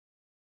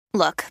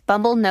Look,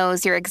 Bumble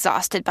knows you're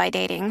exhausted by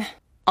dating.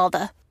 All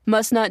the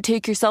must not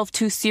take yourself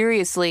too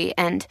seriously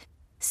and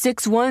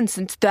 6'1"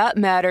 since that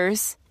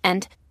matters.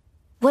 And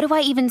what do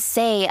I even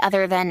say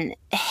other than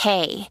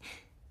hey?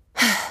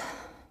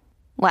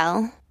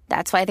 Well,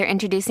 that's why they're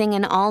introducing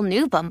an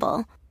all-new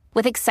Bumble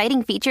with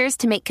exciting features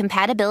to make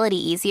compatibility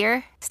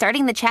easier,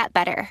 starting the chat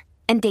better,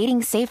 and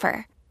dating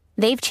safer.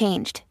 They've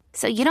changed,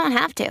 so you don't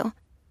have to.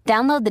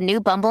 Download the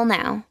new Bumble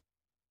now.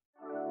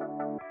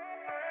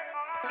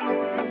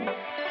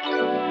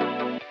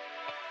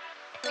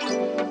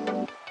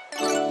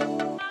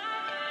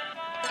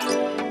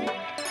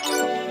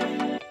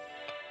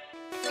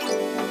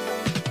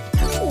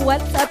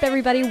 What's up,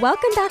 everybody?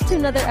 Welcome back to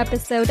another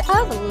episode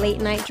of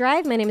Late Night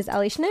Drive. My name is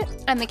Ellie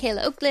Schnitt. I'm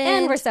Michaela Oakland.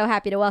 And we're so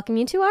happy to welcome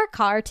you to our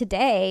car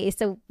today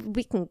so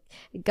we can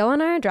go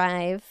on our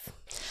drive.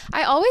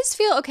 I always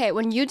feel, okay,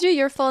 when you do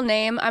your full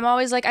name, I'm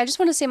always like, I just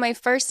want to say my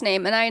first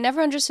name, and I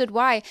never understood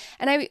why.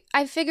 And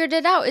I figured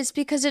it out. It's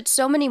because it's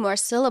so many more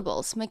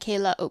syllables,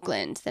 Michaela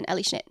Oakland, than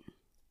Ellie Schnitt.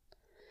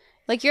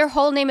 Like, your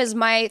whole name is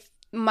my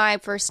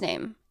first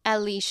name.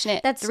 Ellie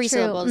Schnitt. That's three true.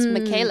 syllables,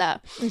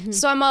 Michaela. Mm-hmm.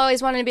 So I'm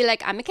always wanting to be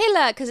like, I'm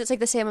Michaela, because it's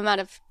like the same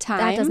amount of time.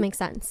 That does make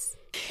sense.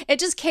 It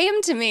just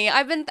came to me.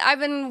 I've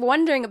been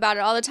wondering about it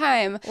all the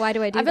time. Why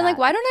do I do that? I've been like,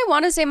 why don't I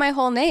want to say my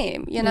whole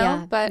name? You know?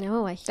 Yeah, but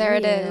no, I hear there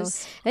it you.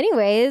 is.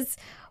 Anyways,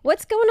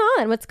 what's going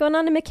on? What's going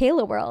on in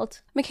Michaela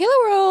world? Michaela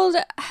world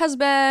has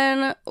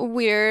been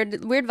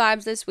weird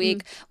vibes this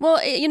week.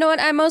 Well, you know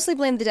what? I mostly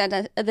blame the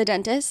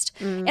dentist.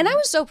 And I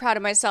was so proud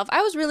of myself.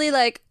 I was really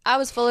like, I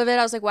was full of it.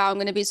 I was like, wow, I'm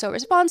going to be so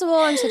responsible.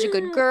 I'm such a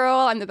good girl.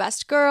 I'm the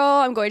best girl.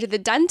 I'm going to the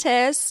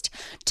dentist.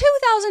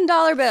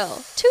 $2,000 bill.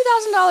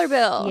 $2,000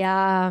 bill.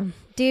 Yeah,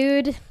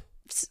 dude.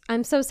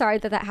 I'm so sorry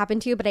that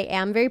happened to you, but I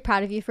am very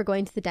proud of you for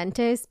going to the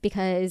dentist,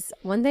 because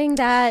one thing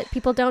that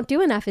people don't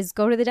do enough is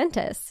go to the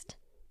dentist.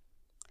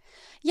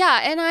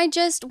 Yeah, and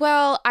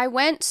I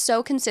went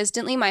so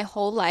consistently my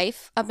whole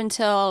life up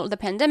until the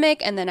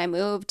pandemic, and then I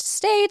moved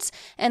states,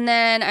 and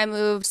then I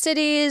moved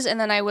cities, and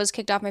then I was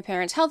kicked off my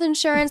parents' health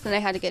insurance, then I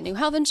had to get new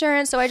health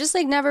insurance, so I just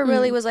like never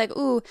really was like,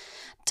 ooh,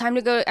 time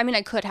to go. I mean,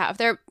 I could have.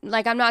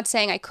 I'm not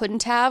saying I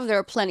couldn't have. There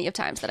are plenty of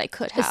times that I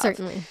could have.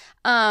 Certainly.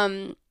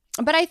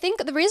 But I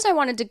think the reason I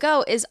wanted to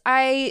go is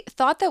I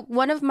thought that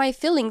one of my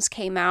fillings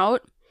came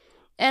out,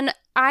 and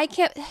I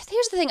can't.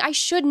 Here's the thing. I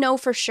should know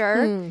for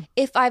sure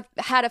if I've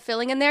had a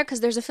filling in there, because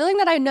there's a filling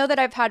that I know that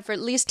I've had for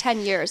at least 10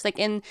 years, like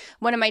in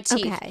one of my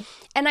teeth. Okay.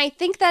 And I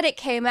think that it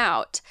came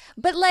out.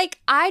 But like,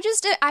 I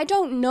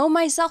don't know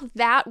myself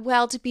that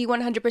well to be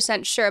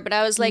 100% sure. But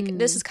I was like,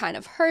 this is kind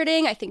of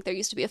hurting. I think there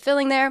used to be a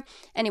filling there.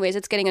 Anyways,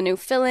 it's getting a new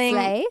filling.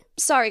 Slay.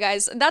 Sorry,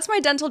 guys. That's my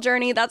dental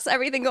journey. That's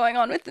everything going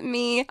on with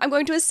me. I'm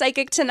going to a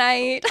psychic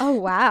tonight. Oh,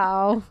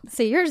 wow.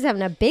 So you're just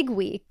having a big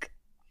week.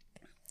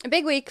 A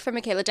big week for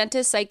Michaela.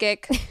 Dentist,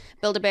 psychic,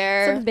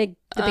 Build-A-Bear. So the big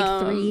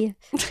three.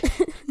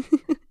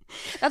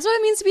 That's what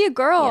it means to be a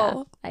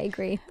girl. Yeah, I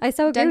agree. I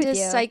so agree Dentist, with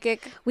you.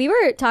 psychic. We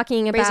were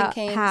talking Raising about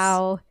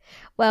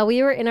Cane's.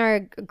 we were in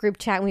our group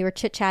chat and we were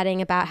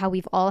chit-chatting about how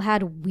we've all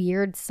had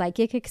weird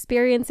psychic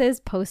experiences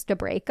post a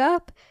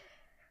breakup.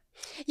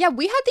 Yeah,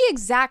 we had the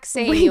exact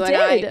same, We you and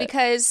I, did.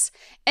 because,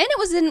 and it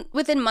was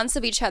within months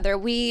of each other.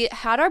 We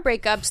had our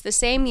breakups the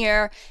same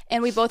year,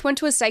 and we both went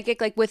to a psychic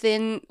like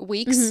within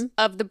weeks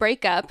of the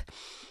breakup.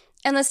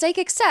 And the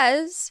psychic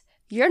says,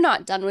 you're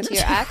not done with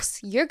your ex.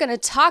 You're going to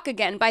talk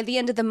again by the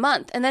end of the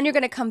month, and then you're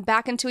going to come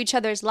back into each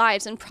other's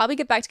lives and probably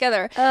get back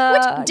together,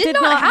 which did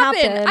not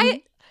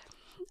happen.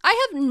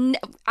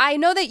 I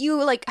know that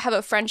you like have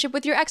a friendship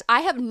with your ex.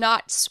 I have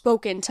not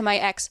spoken to my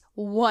ex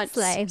once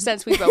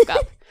since we broke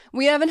up.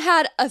 We haven't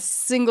had a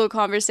single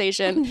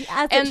conversation.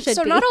 And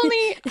so not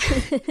only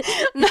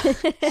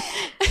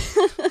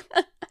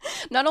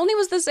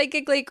was the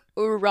psychic like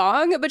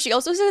wrong, but she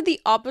also said the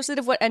opposite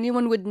of what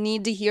anyone would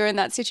need to hear in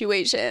that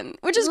situation,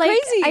 which is like,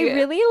 crazy. I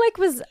really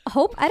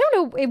I don't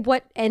know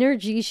what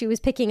energy she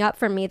was picking up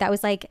from me that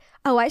was like,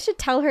 oh, I should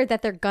tell her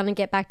that they're gonna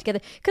get back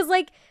together, because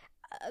like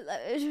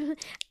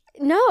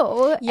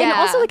no. Yeah. And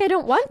also like I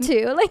don't want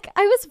to. Like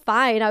I was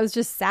fine. I was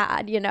just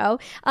sad, you know.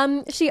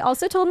 She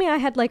also told me I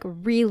had like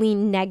really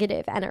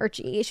negative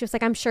energy. She was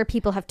like, I'm sure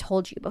people have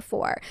told you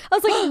before. I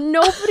was like,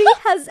 nobody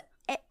has.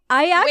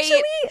 I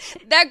actually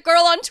Wait, that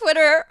girl on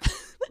Twitter.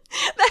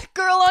 That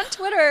girl on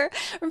Twitter.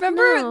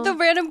 Remember the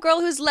random girl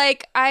who's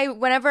like,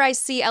 whenever I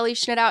see Ellie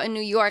Schnitt out in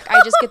New York,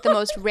 I just get the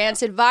most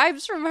rancid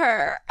vibes from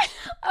her.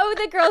 Oh,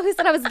 the girl who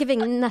said I was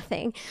giving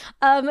nothing.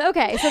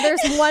 Okay, so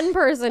there's one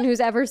person who's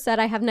ever said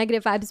I have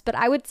negative vibes, but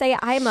I would say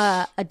I'm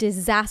a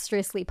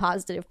disastrously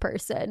positive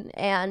person.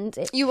 And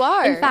you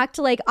are. In fact,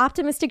 like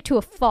optimistic to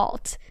a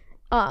fault.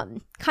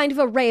 Kind of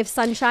a ray of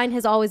sunshine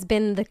has always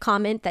been the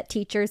comment that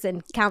teachers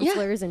and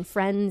counselors and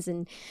friends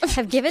and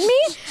have given me.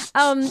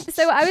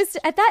 So I was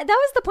at that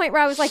was the point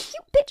where I was like, you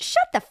bitch,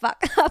 shut the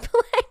fuck up.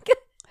 Like,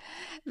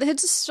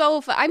 It's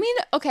so fun. I mean,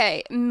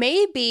 okay,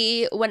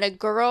 maybe when a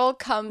girl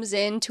comes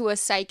into a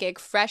psychic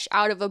fresh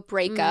out of a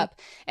breakup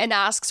and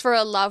asks for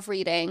a love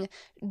reading,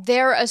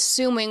 they're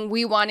assuming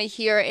we want to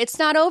hear, it's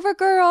not over,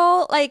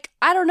 girl. Like,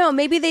 I don't know.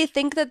 Maybe they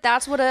think that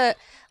that's what a,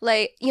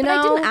 like, you know.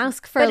 I didn't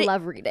ask for a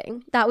love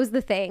reading. That was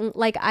the thing.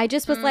 Like, I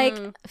just was like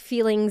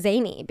feeling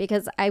zany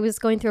because I was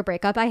going through a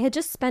breakup. I had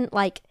just spent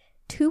like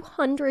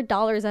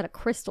 $200 at a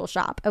crystal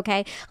shop,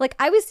 okay? Like,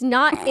 I was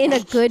not in a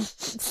good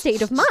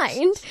state of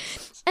mind.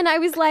 And I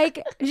was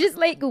like, just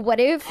like, what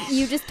if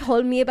you just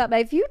told me about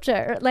my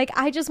future? Like,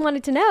 I just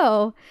wanted to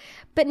know.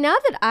 But now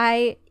that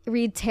I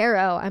read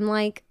tarot, I'm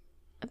like,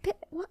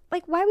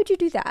 like, why would you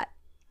do that?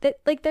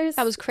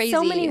 That was crazy.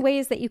 So many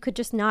ways that you could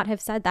just not have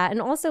said that.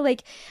 And also,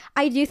 like,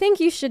 I do think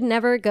you should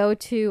never go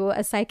to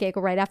a psychic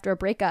right after a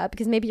breakup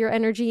because maybe your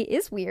energy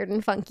is weird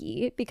and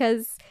funky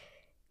because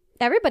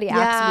everybody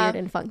acts weird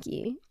and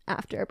funky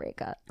after a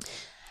breakup.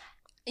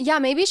 Yeah,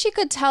 maybe she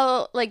could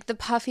tell, like, the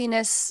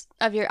puffiness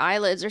of your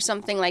eyelids or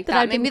something like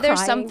that. Maybe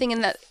there's something in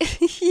that.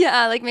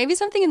 Yeah, like maybe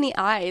something in the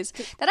eyes.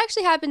 That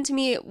actually happened to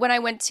me when I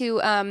went to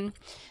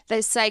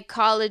the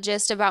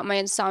psychologist about my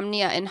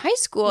insomnia in high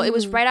school. It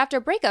was right after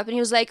a breakup, and he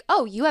was like,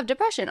 "Oh, you have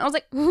depression." I was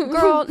like,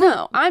 "Girl,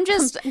 no, I'm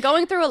just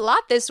going through a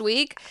lot this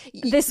week."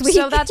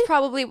 So that's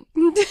probably.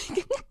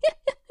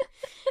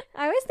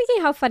 I was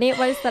thinking how funny it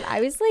was that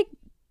I was like,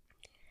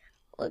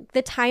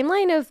 the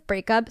timeline of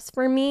breakups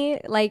for me,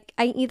 like,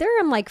 I either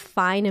am like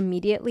fine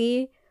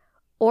immediately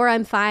or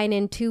I'm fine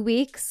in 2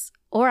 weeks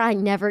or I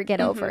never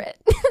get over it.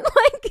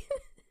 Like,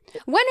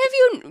 when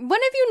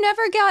have you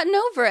never gotten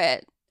over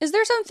it? Is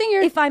there something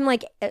you're...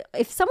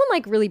 If someone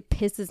like really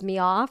pisses me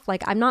off,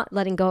 like, I'm not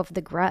letting go of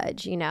the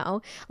grudge, you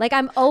know? Like,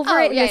 I'm over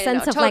it in the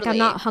sense of like, I'm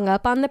not hung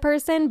up on the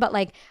person, but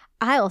like,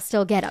 I'll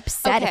still get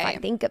upset if I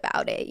think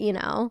about it, you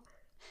know?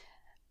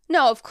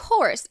 No, of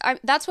course.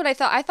 That's what I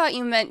thought. I thought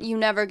you meant you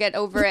never get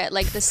over it,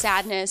 like the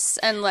sadness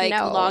and like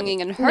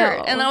longing and hurt.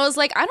 No. And I was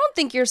like, I don't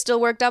think you're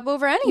still worked up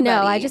over anybody.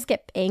 No, I just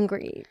get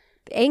angry.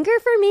 Anger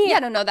for me. Yeah,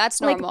 no,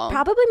 that's normal. Like,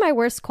 probably my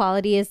worst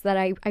quality is that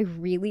I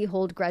really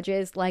hold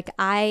grudges. Like,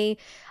 I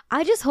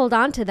just hold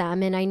on to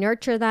them and I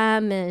nurture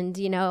them and,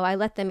 you know, I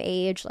let them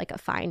age like a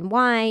fine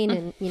wine.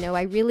 And, you know,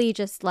 I really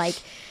just like...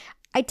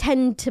 I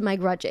tend to my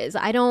grudges.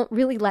 I don't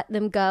really let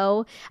them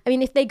go. I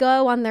mean, if they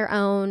go on their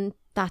own,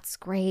 that's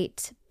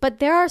great. But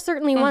there are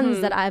certainly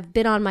ones that I've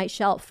been on my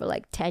shelf for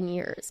like 10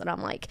 years. And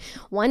I'm like,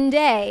 one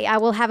day I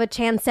will have a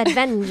chance at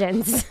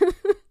vengeance.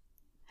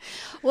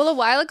 Well, a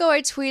while ago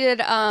I tweeted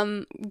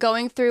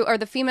going through, or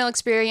the female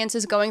experience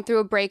is going through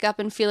a breakup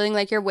and feeling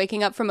like you're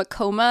waking up from a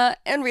coma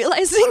and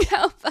realizing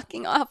how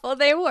fucking awful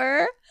they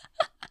were.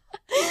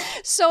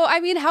 So, I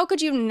mean, how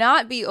could you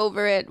not be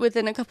over it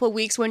within a couple of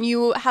weeks when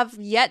you have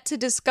yet to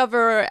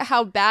discover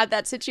how bad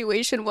that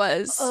situation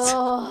was?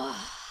 Oh,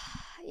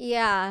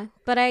 yeah.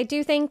 But I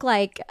do think,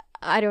 like,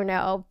 I don't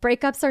know,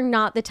 breakups are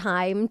not the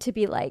time to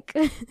be like...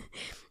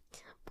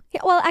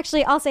 Well,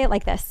 actually, I'll say it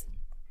like this.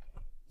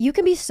 You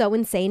can be so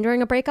insane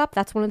during a breakup.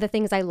 That's one of the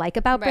things I like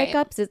about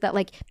breakups is that,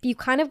 like, you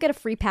kind of get a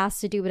free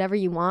pass to do whatever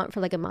you want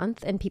for like a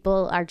month, and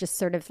people are just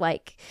sort of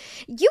like,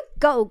 you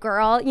go,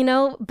 girl, you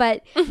know,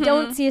 but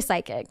don't see a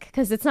psychic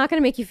because it's not going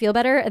to make you feel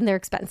better and they're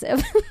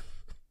expensive.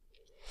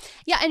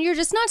 Yeah, and you're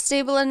just not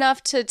stable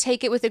enough to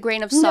take it with a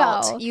grain of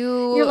salt. No.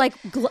 You're like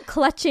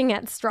clutching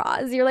at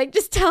straws. You're like,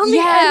 just tell me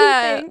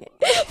anything.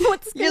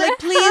 What's You're like,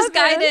 please,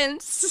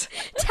 guidance.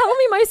 Tell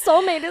me my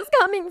soulmate is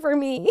coming for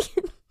me.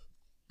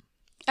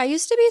 I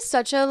used to be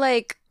such a,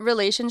 like,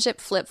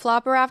 relationship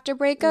flip-flopper after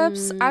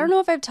breakups. I don't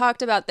know if I've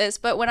talked about this,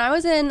 but when I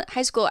was in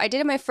high school, I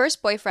dated my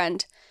first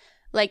boyfriend,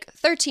 like,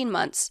 13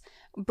 months.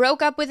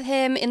 Broke up with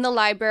him in the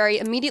library,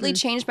 immediately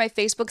changed my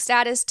Facebook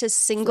status to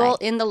single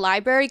in the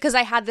library because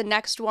I had the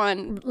next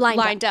one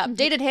lined up.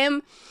 Dated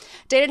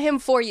him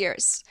 4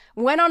 years.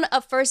 Went on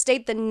a first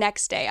date the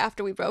next day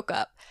after we broke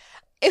up.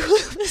 It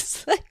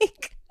was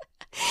like...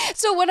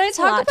 So when I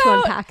talk about... a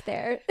lot to unpack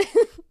there.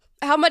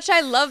 How much I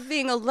love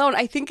being alone,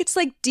 I think it's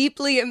like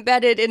deeply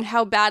embedded in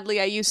how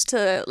badly I used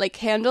to like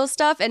handle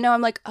stuff. And now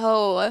I'm like,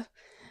 I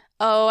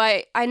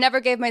never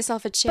gave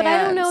myself a chance. But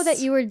I don't know that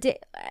you were,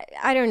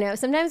 I don't know.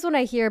 Sometimes when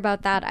I hear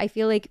about that, I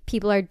feel like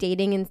people are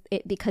dating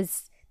it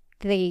because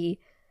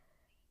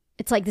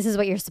it's like, this is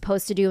what you're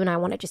supposed to do and I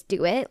want to just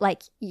do it.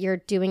 Like you're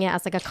doing it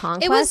as like a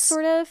conquest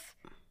sort of.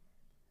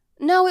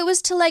 No, it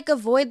was to like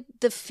avoid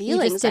the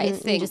feelings, I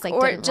think. Just, like,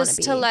 or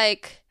just to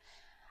like...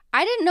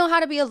 I didn't know how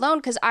to be alone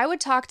because I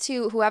would talk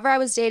to whoever I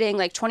was dating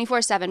like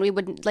 24/7. We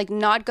would like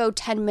not go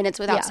 10 minutes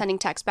without sending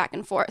texts back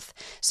and forth.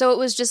 So it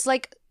was just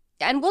like,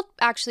 and we're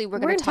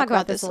going to talk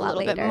about this a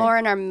little bit more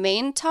in our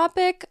main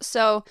topic.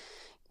 So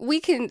we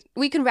can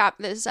wrap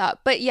this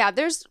up. But yeah,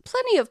 there's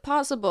plenty of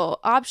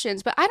possible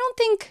options. But I don't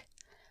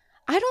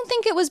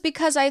think it was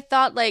because I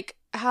thought like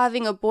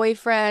having a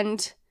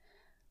boyfriend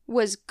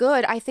was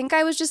good. I think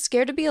I was just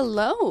scared to be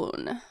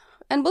alone.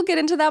 And we'll get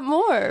into that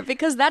more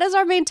because that is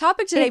our main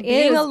topic today,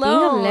 being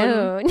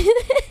alone.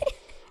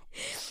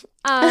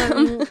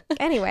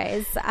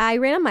 Anyways, I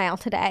ran a mile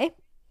today.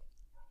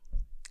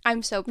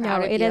 I'm so proud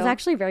No, of it you. is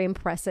actually very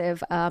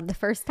impressive. The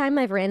first time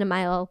I've ran a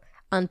mile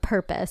on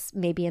purpose,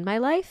 maybe in my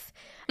life,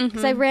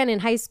 because I ran in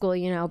high school,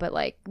 you know, but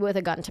like with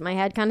a gun to my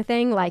head kind of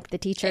thing. Like the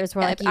teachers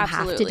were like, "You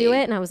have to do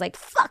it," and I was like,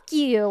 "Fuck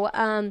you."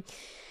 And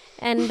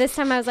this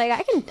time I was like,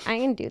 I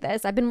can do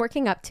this. I've been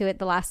working up to it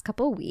the last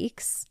couple of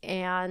weeks,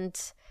 and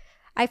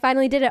I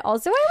finally did it.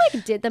 Also, I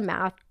like did the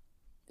math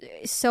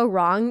so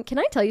wrong. Can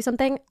I tell you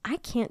something? I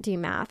can't do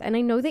math, and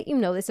I know that you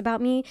know this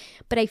about me,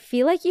 but I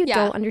feel like you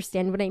don't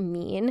understand what I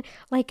mean.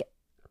 Like,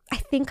 I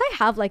think I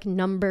have like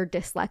number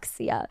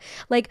dyslexia.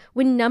 Like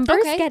when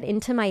numbers get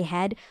into my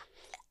head,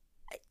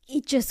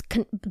 it just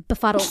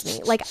befuddles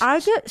me. Like I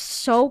get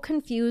so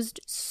confused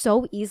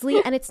so easily,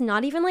 and it's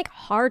not even like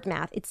hard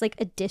math. It's like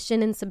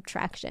addition and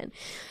subtraction.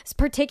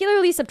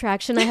 Particularly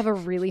subtraction, I have a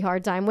really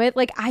hard time with.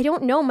 Like I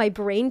don't know, my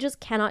brain just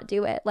cannot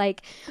do it.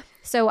 Like,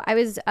 so I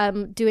was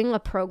doing a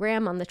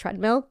program on the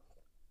treadmill,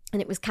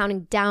 and it was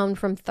counting down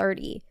from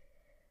 30,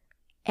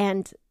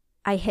 and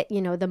I hit,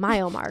 you know, the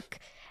mile mark,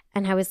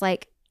 and I was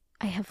like,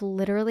 I have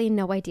literally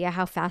no idea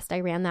how fast I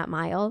ran that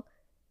mile.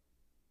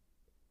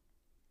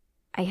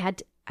 I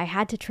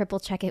had to triple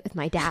check it with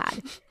my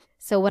dad.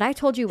 So what I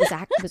told you was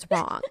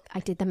wrong. I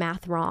did the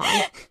math wrong.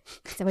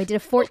 So I did a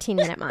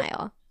 14-minute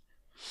mile.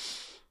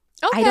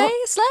 Okay,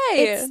 slay.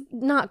 It's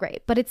not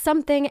great, but it's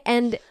something,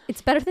 and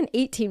it's better than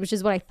 18, which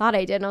is what I thought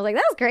I did. And I was like,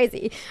 that was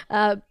crazy.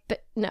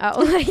 But no,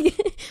 like,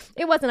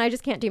 it wasn't. I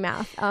just can't do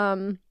math.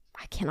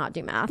 I cannot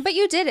do math. But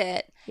you did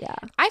it. Yeah.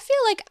 I feel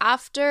like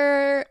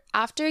after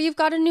you've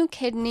got a new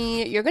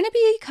kidney, you're going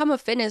to become a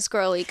fitness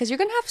girly because you're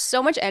going to have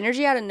so much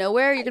energy out of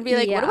nowhere. You're going to be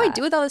like, what do I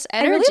do with all this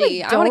energy? I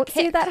really I want don't to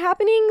see that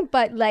happening,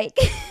 but like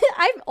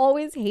I've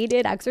always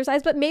hated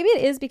exercise, but maybe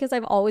it is because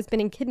I've always been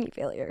in kidney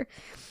failure.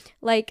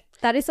 Like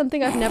that is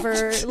something I've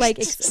never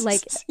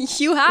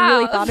you have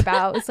really thought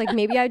about. It's like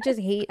maybe I just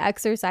hate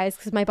exercise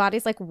because my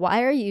body's like,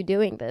 why are you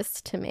doing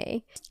this to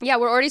me? Yeah,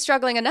 we're already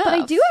struggling enough. But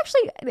I do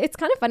actually, it's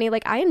kind of funny.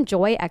 Like I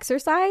enjoy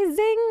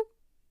exercising.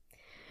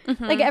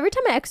 Mm-hmm. Like every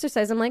time I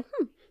exercise, I'm like,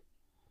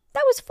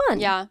 that was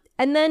fun. Yeah.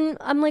 And then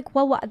I'm like,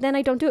 well, what? Then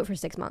I don't do it for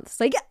 6 months.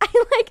 Like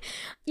I like,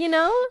 you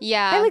know?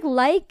 Yeah. I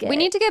like it. We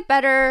need to get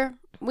better.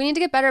 We need to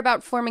get better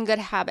about forming good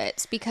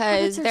habits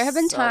because there have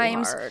been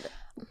times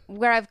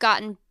where I've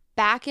gotten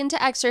back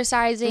into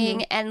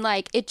exercising and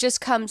like it just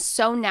comes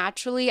so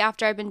naturally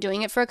after I've been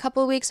doing it for a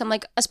couple of weeks. I'm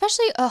like,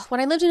 especially when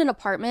I lived in an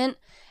apartment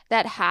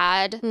that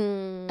had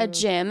a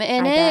gym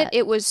in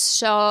it was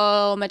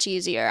so much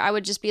easier. I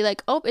would just be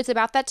like, oh, it's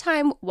about that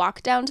time,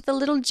 walk down to the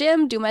little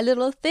gym, do my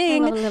little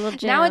thing. I love a little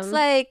gym. Now it's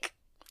like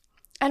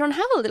I don't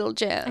have a little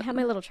gym. I have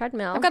my little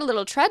treadmill. I've got a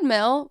little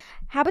treadmill.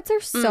 Habits are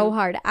so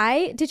hard.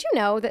 Did you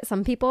know that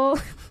some people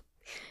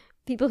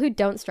who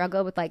don't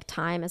struggle with like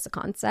time as a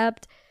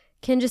concept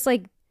can just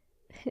like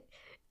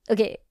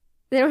okay,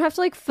 they don't have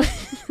to like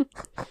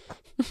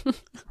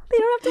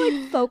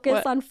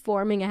focus on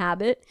forming a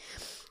habit.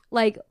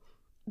 Like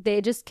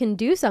they just can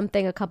do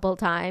something a couple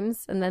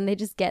times and then they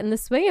just get in the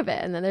swing of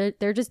it and then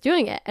they're just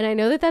doing it. And I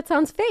know that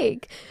sounds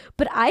fake,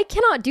 but I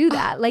cannot do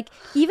that. Like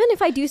even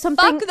if I do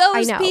something, fuck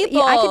those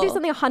people. I could do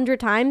something 100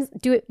 times,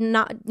 do it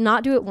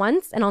not do it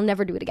once, and I'll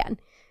never do it again.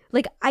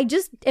 Like I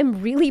just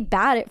am really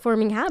bad at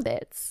forming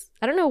habits.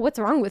 I don't know what's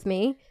wrong with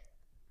me.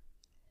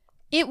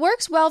 It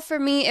works well for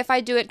me if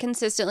I do it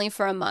consistently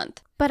for a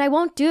month. But I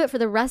won't do it for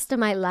the rest of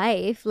my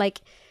life.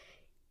 Like,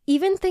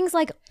 even things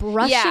like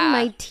brushing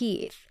my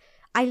teeth.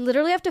 I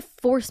literally have to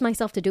force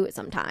myself to do it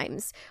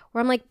sometimes.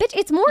 Where I'm like, bitch,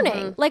 it's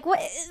morning. Like,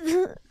 what?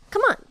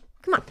 Come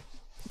on.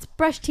 It's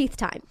brush teeth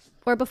time.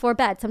 Or before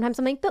bed. Sometimes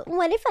I'm like, but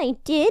what if I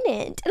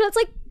didn't? And it's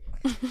like,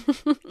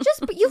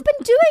 you've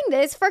been doing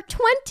this for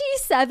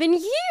 27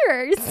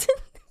 years.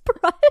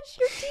 Brush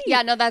your teeth.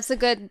 Yeah, no, that's a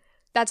good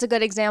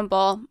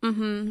example.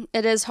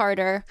 It is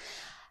harder.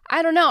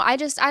 I don't know. I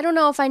don't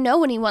know if I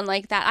know anyone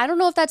like that. I don't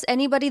know if that's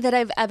anybody that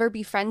I've ever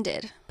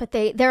befriended. But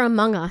they're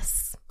among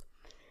us,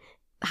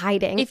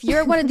 hiding. If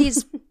you're one of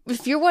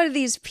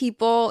these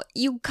people,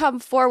 you come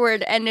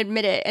forward and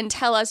admit it and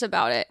tell us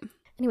about it.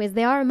 Anyways,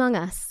 they are among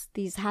us,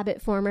 these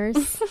habit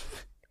formers.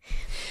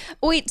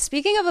 Wait,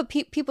 speaking of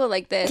people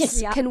like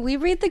this, Yeah. Can we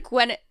read the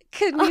Gwyneth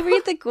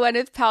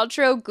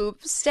Paltrow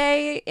Goop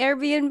Stay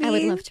Airbnb? I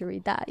would love to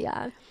read that,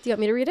 yeah. Do you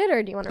want me to read it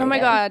or do you want to read it? Oh my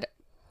God.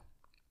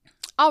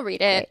 I'll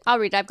read it.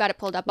 I've got it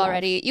pulled up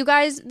already. You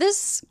guys,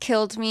 this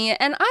killed me.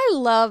 And I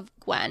love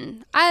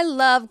Gwen. I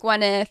love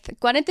Gwyneth.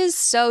 Gwyneth is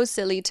so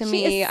silly to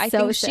me. I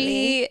think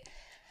she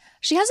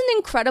has an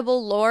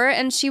incredible lore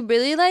and she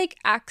really like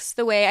acts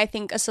the way I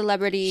think a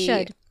celebrity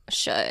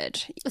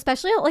should.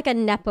 Especially like a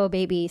Nepo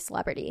baby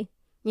celebrity,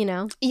 you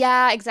know?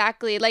 Yeah,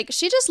 exactly. Like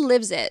she just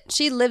lives it.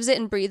 She lives it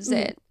and breathes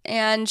it.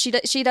 And she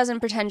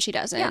doesn't pretend she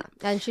doesn't. Yeah,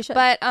 and she should.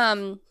 But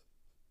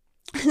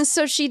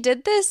so she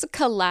did this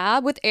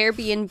collab with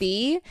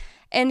Airbnb,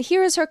 and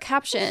here is her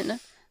caption.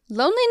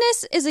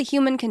 Loneliness is a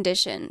human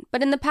condition,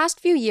 but in the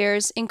past few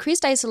years,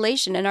 increased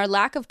isolation and our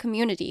lack of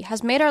community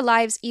has made our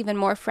lives even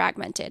more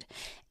fragmented.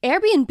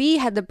 Airbnb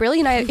had the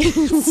brilliant idea.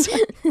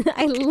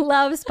 I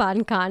love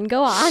SponCon.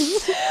 Go on.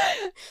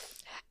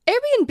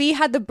 Airbnb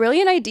had the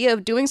brilliant idea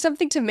of doing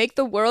something to make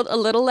the world a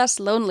little less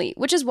lonely,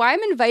 which is why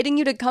I'm inviting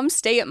you to come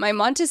stay at my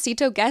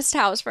Montecito guest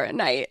house for a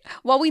night.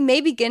 While we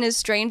may begin as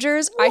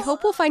strangers, I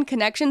hope we'll find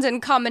connections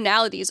and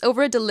commonalities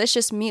over a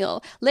delicious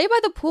meal, lay by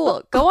the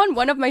pool, go on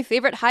one of my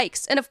favorite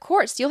hikes, and of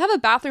course, you'll have a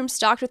bathroom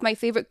stocked with my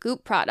favorite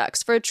Goop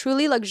products for a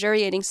truly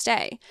luxuriating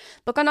stay.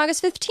 Book on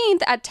August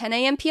 15th at 10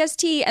 a.m.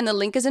 PST, and the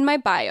link is in my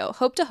bio.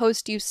 Hope to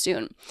host you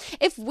soon.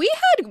 If we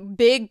had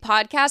big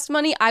podcast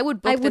money, I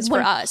would book this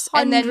for us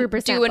and then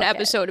do an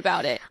episode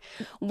about it.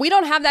 We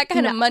don't have that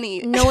kind of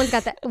money. No one's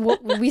got that.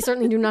 We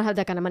certainly do not have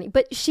that kind of money.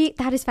 But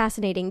that is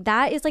fascinating.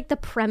 That is like the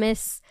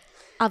premise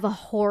of a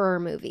horror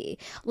movie.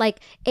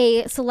 Like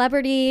a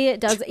celebrity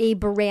does a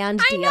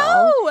brand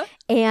deal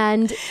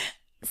and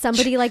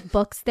somebody like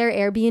books their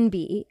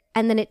Airbnb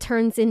and then it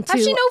turns into...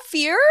 Has she no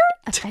fear?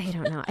 I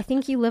don't know. I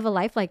think you live a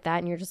life like that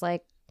and you're just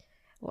like,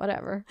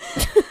 whatever.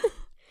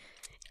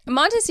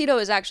 Montecito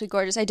is actually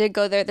gorgeous. I did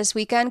go there this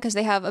weekend because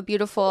they have a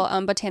beautiful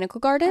botanical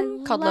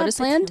garden called Lotus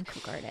Land.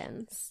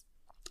 Gardens.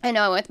 I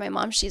know, I went with my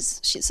mom.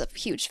 She's a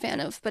huge fan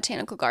of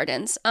botanical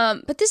gardens.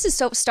 But this is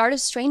so start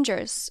as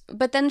strangers,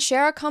 but then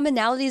share our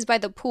commonalities by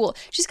the pool.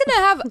 She's gonna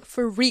have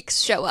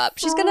freaks show up.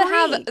 She's gonna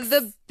have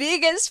the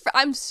biggest.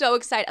 I'm so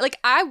excited. Like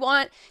I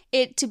want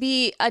it to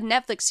be a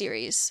Netflix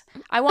series.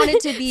 I want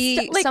it to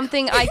be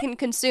something I can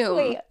consume.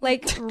 Wait,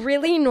 like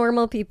really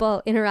normal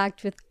people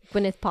interact with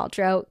Gwyneth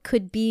Paltrow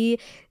could be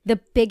the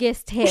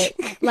biggest hit.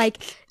 Like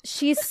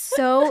she's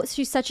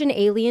such an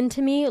alien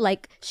to me.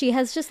 Like she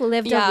has just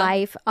lived a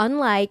life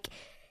unlike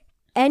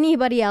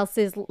anybody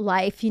else's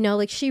life, you know,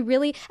 like she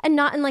really, and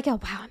not in like a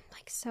wow, I'm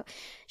like so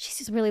she's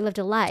just really lived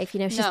a life, you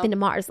know, she's been to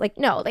Mars. Like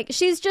no, like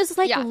she's just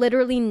like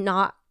literally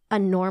not a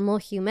normal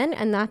human,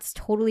 and that's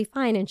totally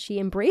fine, and she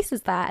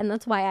embraces that, and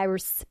that's why I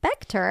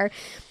respect her.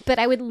 But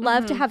I would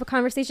love to have a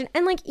conversation,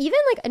 and like even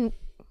like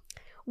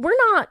we're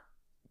not,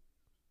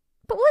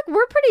 but like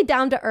we're pretty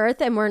down to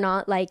earth, and we're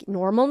not like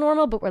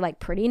normal, but we're like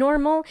pretty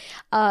normal.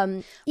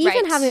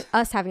 Even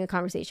having a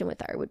conversation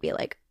with her would be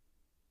like,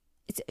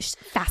 it's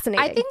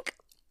fascinating.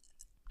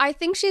 I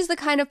think she's the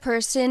kind of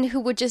person who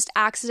would just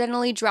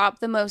accidentally drop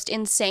the most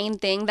insane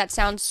thing that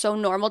sounds so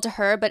normal to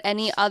her, but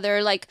any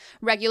other like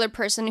regular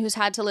person who's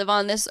had to live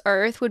on this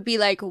earth would be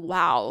like,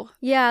 wow.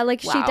 Yeah,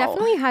 like she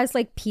definitely has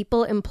like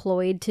people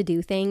employed to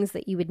do things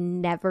that you would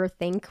never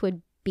think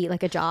would be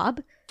like a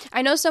job.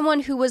 I know someone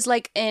who was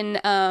like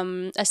an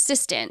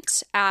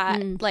assistant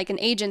at like an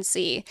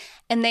agency,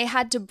 and they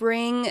had to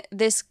bring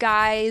this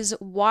guy's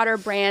water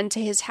brand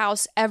to his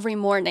house every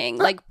morning,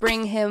 like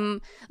bring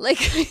him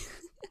like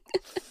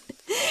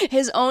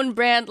his own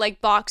brand,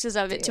 like boxes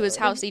of it to his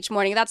house each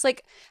morning. That's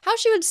like how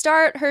she would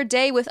start her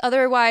day with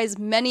otherwise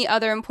many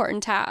other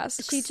important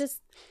tasks. She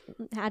just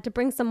had to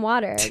bring some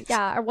water.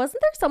 Yeah. Or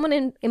wasn't there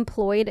someone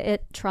employed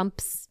at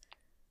Trump's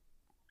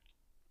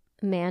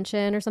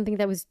mansion or something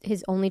that was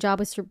his only job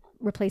was to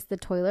replace the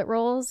toilet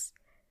rolls?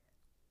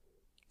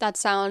 That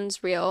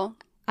sounds real.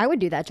 I would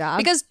do that job.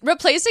 Because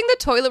replacing the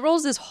toilet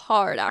rolls is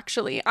hard,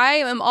 actually. I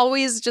am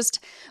always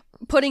just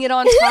putting it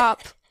on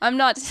top. I'm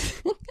not...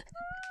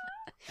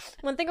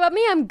 One thing about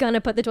me, I'm gonna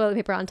put the toilet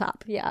paper on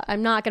top. Yeah,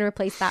 I'm not gonna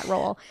replace that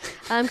roll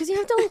because you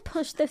have to like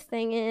push this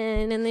thing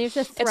in, and then you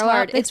just throw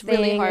out this thing.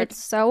 Really hard.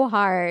 It's so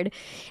hard,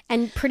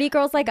 and pretty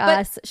girls like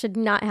us should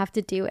not have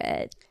to do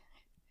it.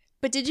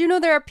 But did you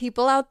know there are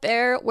people out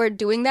there where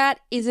doing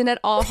that isn't at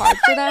all hard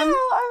for them? Do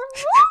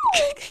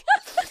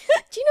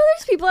you know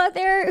there's people out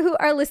there who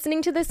are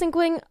listening to this and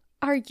going,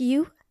 "Are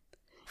you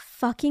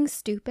fucking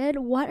stupid?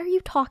 What are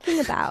you talking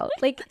about?"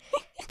 Like,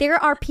 there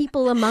are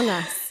people among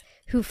us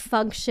who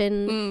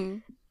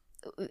function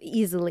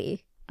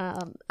easily.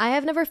 I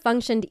have never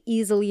functioned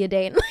easily a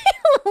day in my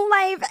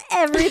life.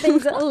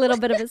 Everything's a little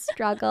bit of a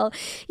struggle.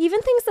 Even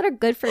things that are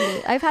good for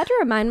me. I've had to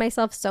remind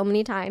myself so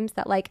many times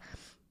that like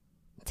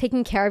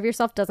taking care of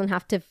yourself doesn't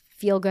have to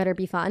feel good or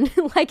be fun.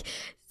 Like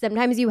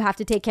sometimes you have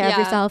to take care of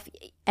yourself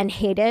and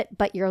hate it,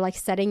 but you're like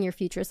setting your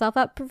future self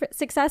up for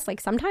success.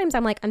 Like sometimes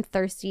I'm like, I'm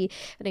thirsty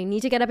and I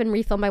need to get up and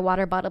refill my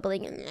water bottle, but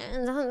like,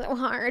 it's so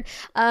hard.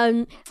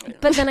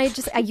 But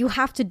then you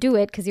have to do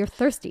it because you're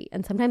thirsty.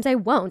 And sometimes I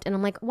won't. And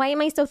I'm like, why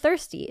am I so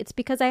thirsty? It's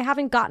because I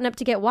haven't gotten up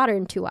to get water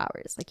in 2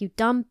 hours. Like, you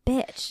dumb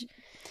bitch.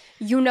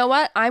 You know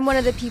what? I'm one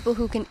of the people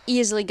who can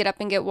easily get up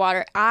and get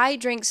water. I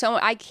drink so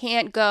much. I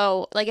can't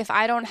go. Like, if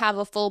I don't have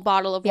a full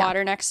bottle of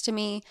water next to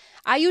me,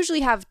 I usually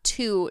have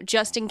 2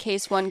 just in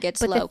case one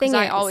gets low because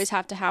I always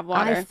have to have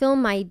water. I fill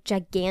my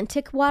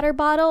gigantic water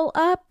bottle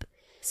up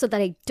so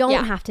that I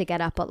don't have to get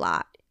up a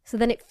lot. So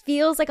then it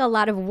feels like a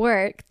lot of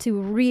work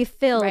to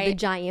refill the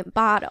giant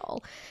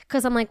bottle.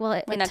 Because I'm like, well,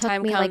 it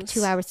took me like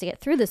 2 hours to get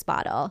through this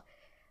bottle.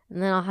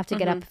 And then I'll have to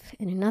get up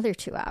in another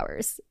 2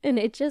 hours. And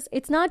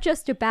it's not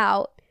just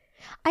about...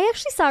 I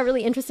actually saw a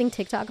really interesting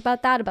TikTok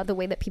about that, about the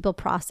way that people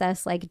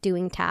process like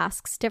doing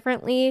tasks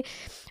differently,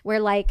 where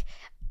like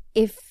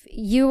if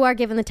you are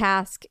given the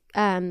task,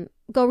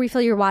 go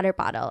refill your water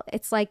bottle.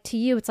 It's like to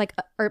you, it's like,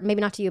 or maybe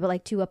not to you, but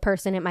like to a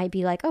person, it might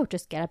be like, oh,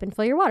 just get up and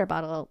fill your water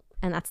bottle.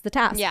 and that's the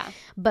task. Yeah.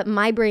 But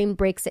my brain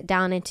breaks it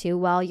down into,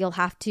 well, you'll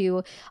have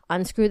to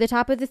unscrew the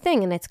top of the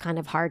thing, and it's kind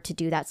of hard to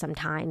do that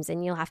sometimes.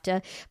 And you'll have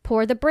to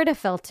pour the Brita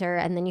filter,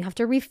 and then you have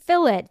to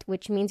refill it,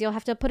 which means you'll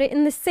have to put it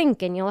in the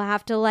sink, and you'll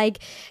have to like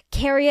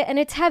carry it, and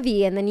it's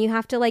heavy, and then you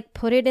have to like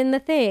put it in the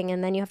thing,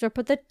 and then you have to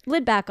put the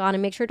lid back on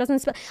and make sure it doesn't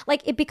spill.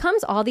 Like it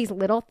becomes all these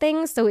little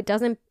things, so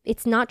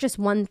it's not just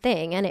one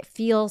thing, and it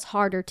feels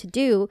harder to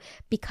do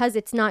because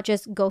it's not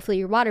just go fill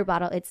your water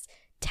bottle. It's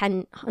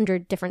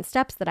 100 different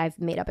steps that I've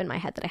made up in my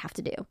head that I have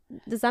to do.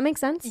 Does that make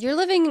sense? You're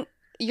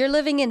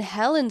living in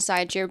hell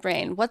inside your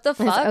brain. What the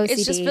fuck?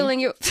 It's just filling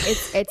you.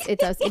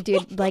 It's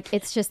dude. Like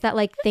it's just that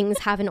like things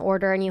have an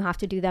order and you have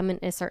to do them in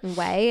a certain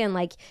way, and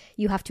like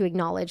you have to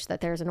acknowledge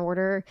that there's an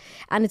order,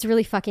 and it's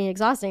really fucking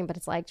exhausting. But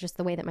it's like just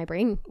the way that my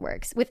brain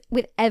works with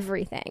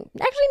everything.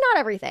 Actually, not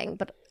everything,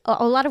 but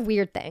a lot of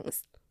weird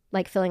things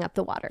like filling up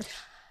the water.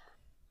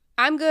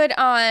 I'm good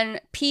on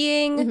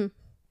peeing,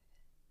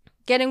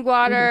 getting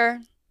water.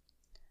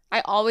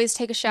 I always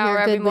take a shower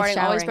every morning,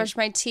 always brush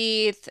my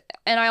teeth,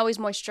 and I always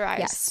moisturize.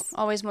 Yes.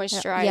 Always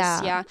moisturize,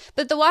 yeah.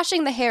 But the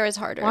washing the hair is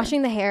harder.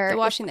 Washing the hair.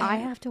 I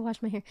have to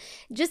wash my hair.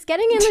 Just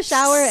getting in the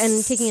shower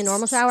and taking a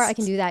normal shower, I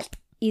can do that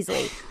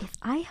easily. If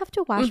I have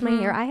to wash my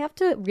hair, I have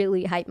to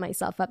really hype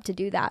myself up to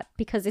do that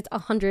because it's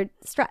 100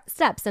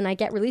 steps, and I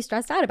get really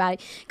stressed out about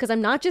it because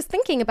I'm not just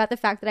thinking about the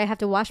fact that I have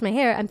to wash my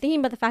hair. I'm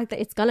thinking about the fact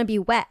that it's gonna be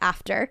wet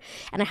after,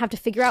 and I have to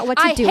figure out what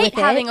to do with it. I hate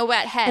having a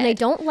wet head, and I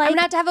don't like. I'm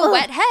not to have a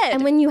wet head.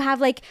 And when you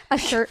have like a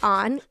shirt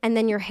on, and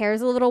then your hair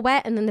is a little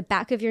wet, and then the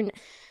back of your neck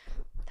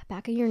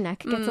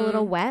gets a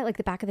little wet, like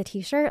the back of the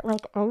t-shirt,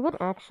 like I would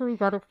actually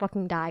rather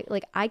fucking die.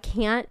 Like I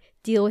can't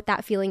deal with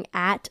that feeling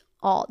at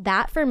all.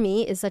 That for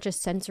me is such a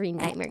sensory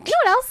nightmare. You know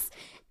what else?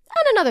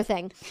 And another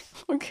thing.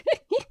 Okay.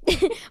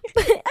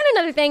 And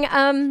another thing.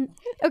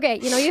 Okay,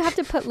 you have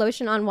to put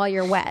lotion on while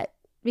you're wet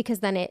because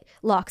then it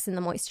locks in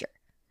the moisture.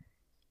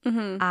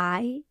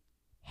 I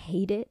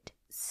hate it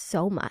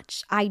so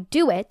much. I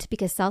do it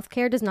because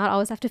self-care does not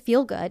always have to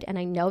feel good, and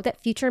I know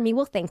that future me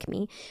will thank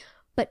me.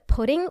 But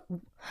putting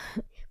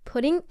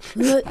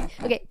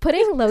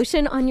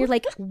lotion on your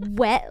like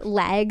wet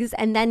legs,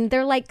 and then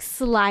they're like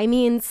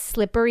slimy and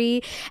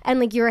slippery, and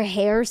like your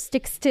hair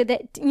sticks to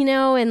that,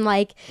 and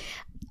like,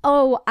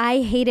 oh, I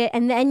hate it.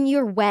 And then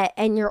you're wet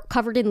and you're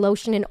covered in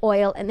lotion and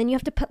oil, and then you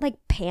have to put like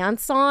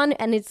pants on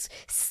and it's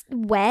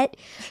wet.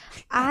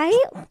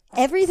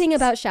 Everything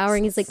about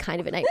showering is like kind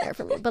of a nightmare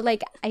for me, but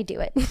like I do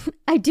it.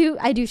 I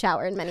do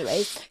shower in many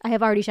ways. I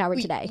have already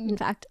showered today, in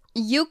fact.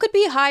 You could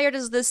be hired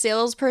as the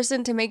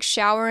salesperson to make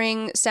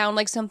showering sound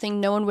like something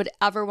no one would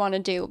ever want to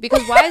do.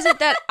 Because why is it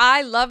that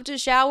I love to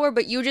shower,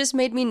 but you just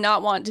made me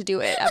not want to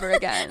do it ever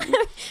again?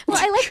 Well,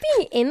 I like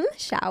being in the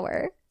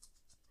shower.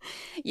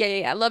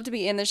 Yeah. I love to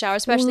be in the shower,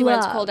 especially when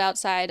it's cold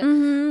outside. Love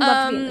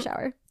to be in the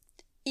shower.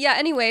 Yeah,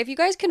 anyway, if you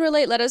guys can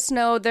relate, let us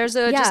know. There's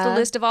just a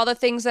list of all the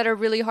things that are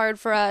really hard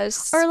for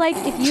us. Or like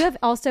if you have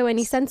also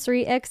any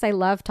sensory icks, I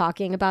love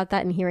talking about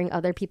that and hearing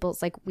other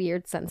people's like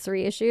weird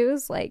sensory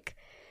issues. Like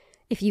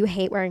if you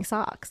hate wearing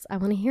socks, I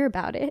want to hear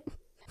about it.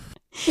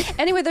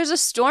 Anyway, there's a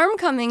storm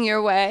coming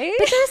your way.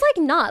 But there's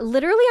like not.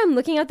 Literally, I'm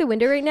looking out the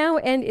window right now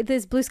and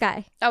there's blue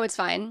sky. Oh, it's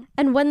fine.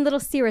 And one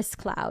little cirrus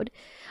cloud.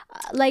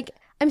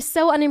 I'm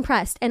so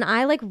unimpressed, and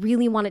I like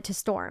really want it to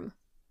storm.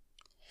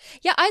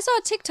 Yeah, I saw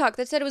a TikTok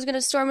that said it was going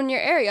to storm in your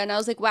area, and I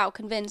was like, wow,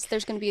 convinced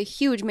there's going to be a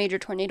huge major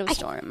tornado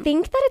storm. I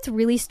think that it's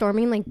really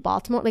storming like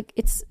Baltimore. Like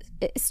it's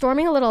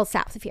storming a little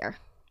south of here,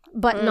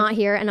 but not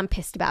here, and I'm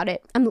pissed about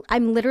it.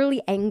 I'm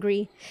literally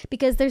angry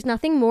because there's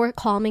nothing more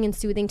calming and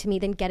soothing to me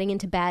than getting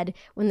into bed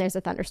when there's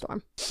a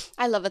thunderstorm.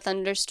 I love a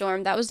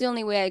thunderstorm. That was the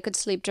only way I could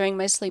sleep during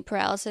my sleep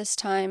paralysis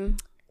time.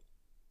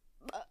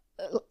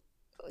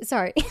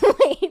 Sorry.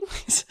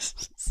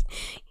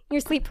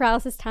 Your sleep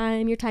paralysis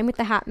time, your time with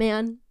the Hat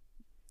Man.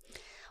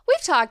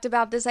 We've talked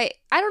about this. I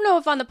don't know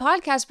if on the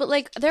podcast, but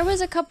like there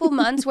was a couple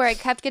months where I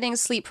kept getting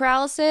sleep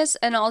paralysis,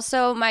 and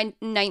also my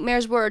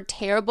nightmares were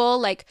terrible,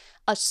 like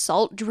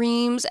assault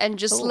dreams and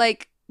just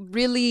like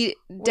really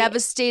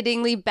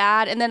devastatingly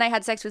bad. And then I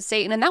had sex with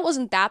Satan, and that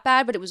wasn't that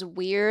bad, but it was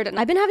weird. And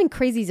I've been having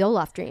crazy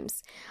Zoloft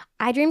dreams.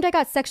 I dreamed I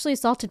got sexually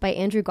assaulted by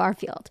Andrew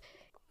Garfield.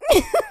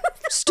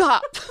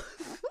 Stop.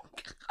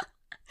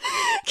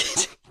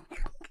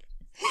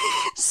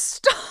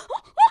 Stop.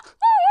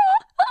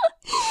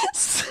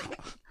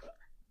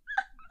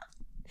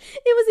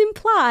 It was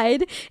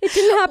implied. It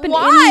didn't happen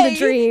Why? in the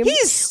dream. But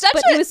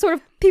it was sort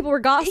of people were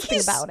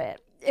gossiping about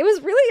it. It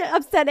was really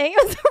upsetting.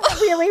 It was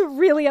a really,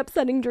 really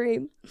upsetting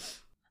dream.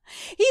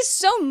 He's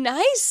so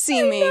nice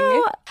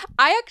seeming.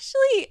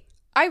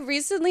 I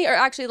recently, or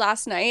actually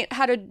last night,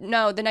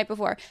 the night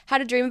before, had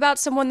a dream about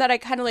someone that I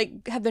kind of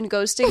like have been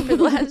ghosting for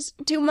the last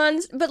 2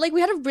 months. But like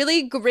we had a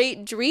really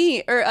great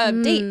dream or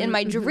date in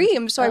my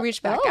dream, so I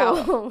reached back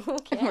out.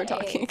 Okay. And we're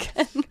talking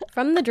again.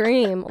 From the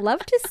dream.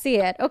 Love to see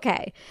it.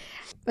 Okay.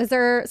 Was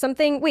there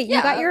something? Wait,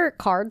 you got your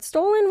card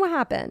stolen? What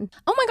happened?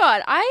 Oh my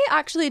God. I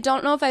actually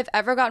don't know if I've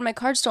ever gotten my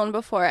card stolen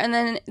before. And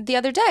then the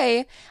other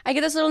day, I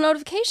get this little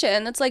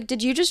notification that's like,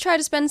 did you just try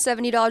to spend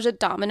 $70 at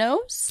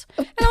Domino's?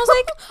 And I was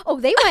like, oh,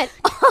 they went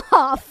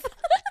off.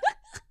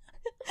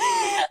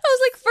 I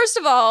was like, first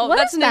of all, What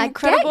that's did an that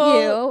incredible.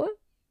 get you?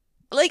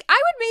 Like, I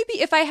would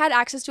maybe, if I had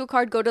access to a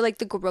card, go to like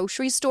the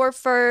grocery store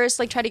first,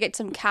 like try to get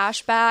some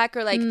cash back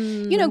or like,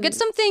 you know, get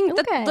something.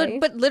 Okay.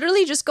 But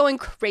literally just going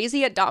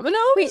crazy at Domino's.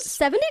 Wait,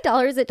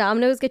 $70 at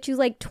Domino's gets you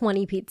like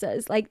 20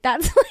 pizzas. Like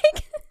that's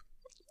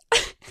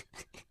like.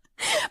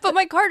 But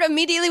my card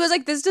immediately was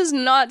like, this does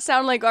not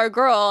sound like our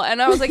girl.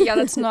 And I was like, yeah,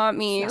 that's not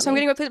me. So I'm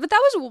getting a pizza. But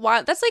that was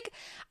wild. That's like,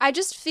 I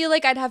just feel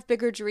like I'd have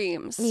bigger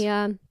dreams.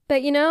 Yeah.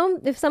 But you know,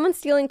 if someone's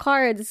stealing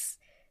cards,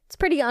 it's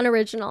pretty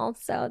unoriginal.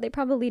 So they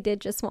probably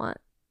did just want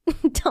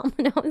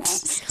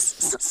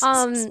Domino's.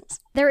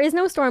 There is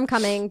no storm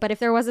coming, but if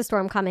there was a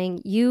storm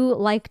coming, you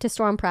like to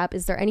storm prep.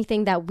 Is there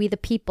anything that we the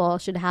people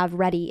should have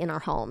ready in our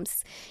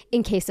homes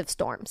in case of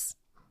storms?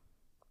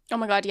 Oh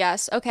my God,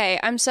 yes. Okay,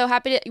 I'm so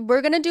happy to.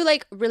 We're gonna do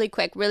like really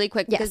quick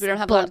because we don't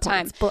have a lot of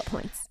time. Bullet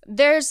points.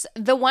 There's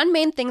the one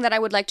main thing that I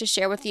would like to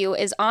share with you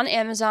is on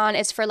Amazon.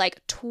 It's for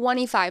like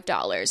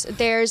 $25.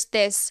 There's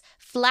this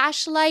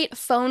flashlight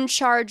phone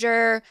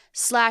charger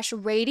 /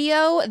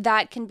 radio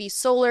that can be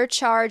solar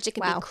charged. It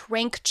can be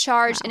crank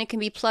charged and it can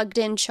be plugged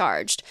in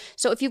charged.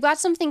 So if you've got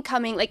something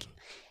coming, like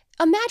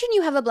imagine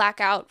you have a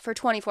blackout for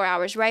 24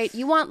 hours, right?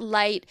 You want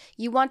light.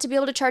 You want to be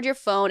able to charge your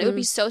phone. It would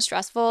be so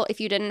stressful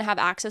if you didn't have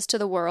access to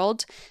the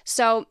world.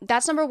 So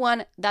that's number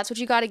one. That's what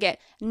you got to get.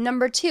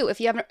 Number two, if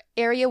you have an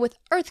area with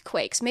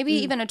earthquakes, maybe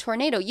even a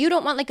tornado, you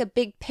don't want like a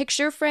big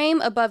picture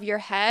frame above your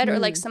head or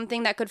like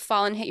something that could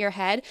fall and hit your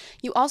head.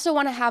 You also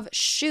want to have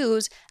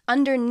shoes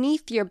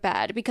underneath your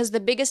bed because the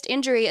biggest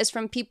injury is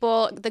from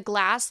the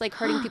glass like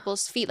hurting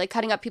people's feet, like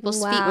cutting up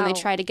people's feet when they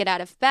try to get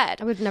out of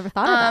bed. I would have never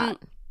thought of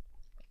that.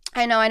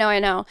 I know.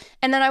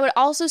 And then I would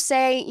also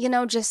say, you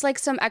know, just like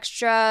some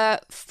extra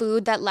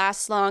food that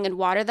lasts long and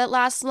water that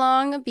lasts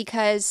long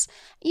because,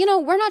 you know,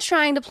 we're not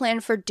trying to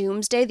plan for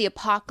doomsday, the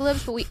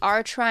apocalypse, but we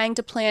are trying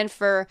to plan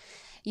for,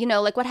 you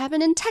know, like what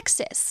happened in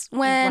Texas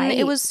when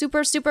it was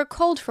super, super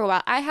cold for a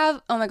while. I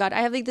have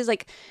like these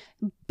like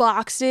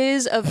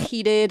boxes of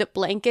heated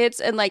blankets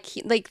and like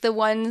the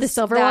ones the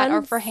silver that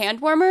ones are for hand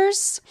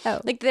warmers.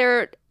 Oh. Like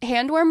they're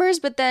hand warmers,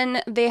 but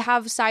then they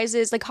have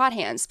sizes like hot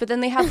hands, but then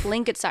they have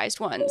blanket sized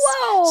ones.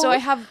 Whoa. So I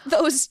have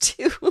those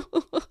too.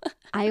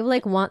 I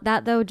like want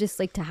that though, just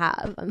like to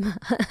have.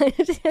 I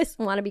just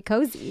want to be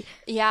cozy.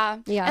 Yeah.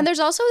 And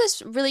there's also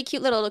this really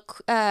cute little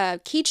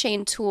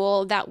keychain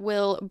tool that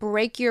will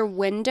break your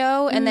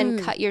window and then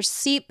cut your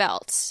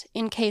seatbelt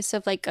in case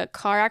of like a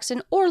car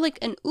accident or like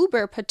an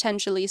Uber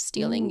potentially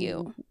stealing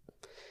you.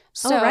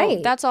 So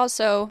that's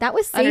also that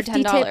was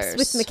safety tips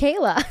with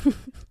Michaela.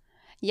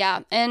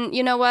 Yeah. And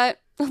you know what?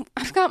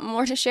 I've got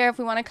more to share. If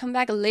we want to come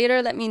back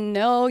later, let me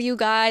know, you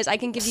guys. I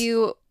can give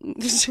you...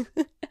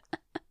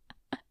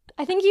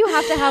 I think you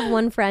have to have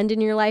one friend in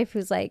your life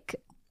who's like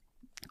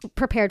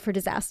prepared for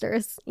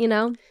disasters, you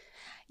know?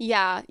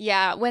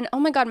 Yeah. When, oh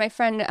my God, my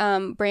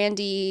friend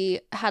Brandy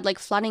had like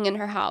flooding in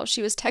her house.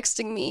 She was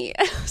texting me.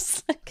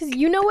 Because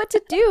you know what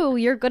to do.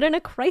 You're good in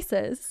a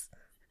crisis.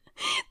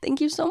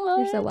 Thank you so much.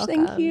 You're so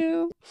welcome. Thank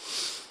you.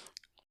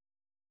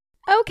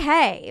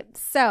 Okay,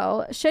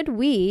 so should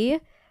we?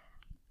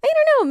 I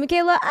don't know,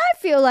 Michaela. I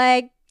feel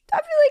like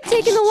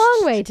taking the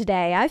long way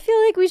today. I feel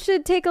like we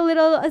should take a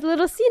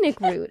little scenic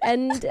route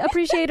and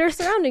appreciate our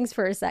surroundings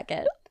for a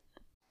second.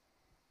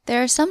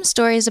 There are some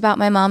stories about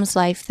my mom's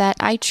life that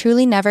I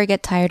truly never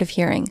get tired of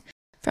hearing.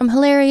 From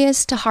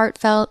hilarious to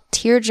heartfelt,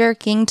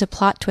 tear-jerking to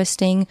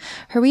plot-twisting,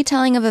 her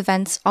retelling of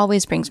events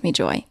always brings me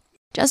joy.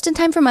 Just in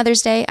time for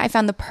Mother's Day, I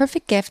found the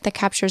perfect gift that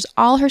captures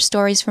all her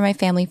stories for my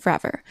family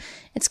forever.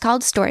 It's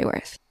called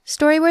Storyworth.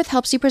 Storyworth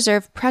helps you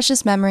preserve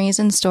precious memories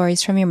and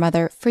stories from your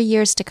mother for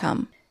years to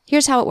come.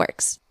 Here's how it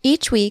works.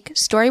 Each week,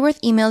 Storyworth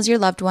emails your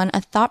loved one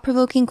a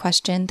thought-provoking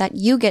question that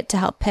you get to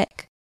help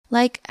pick.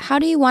 Like, how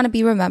do you want to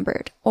be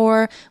remembered?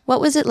 Or, what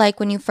was it like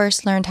when you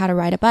first learned how to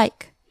ride a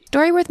bike?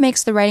 Storyworth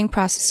makes the writing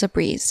process a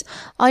breeze.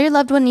 All your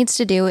loved one needs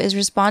to do is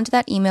respond to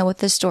that email with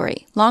the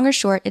story. Long or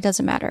short, it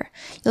doesn't matter.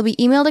 You'll be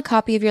emailed a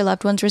copy of your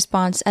loved one's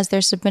response as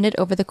they're submitted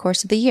over the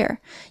course of the year.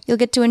 You'll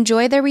get to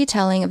enjoy their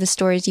retelling of the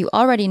stories you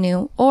already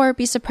knew, or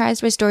be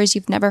surprised by stories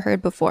you've never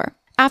heard before.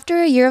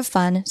 After a year of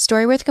fun,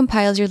 Storyworth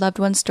compiles your loved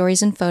one's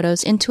stories and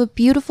photos into a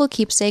beautiful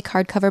keepsake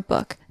hardcover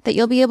book that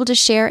you'll be able to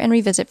share and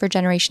revisit for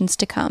generations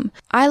to come.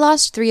 I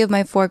lost 3 of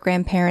my 4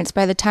 grandparents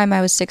by the time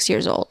I was 6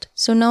 years old,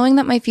 so knowing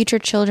that my future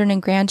children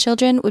and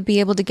grandchildren would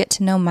be able to get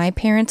to know my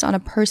parents on a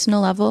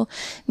personal level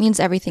means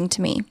everything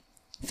to me.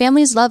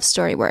 Families love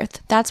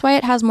Storyworth. That's why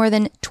it has more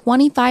than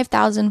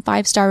 25,000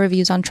 5-star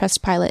reviews on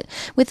Trustpilot,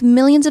 with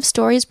millions of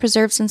stories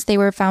preserved since they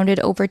were founded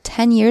over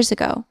 10 years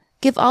ago.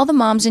 Give all the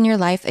moms in your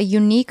life a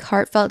unique,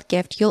 heartfelt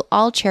gift you'll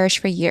all cherish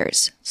for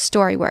years.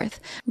 Storyworth.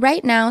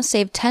 Right now,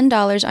 save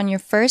 $10 on your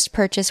first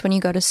purchase when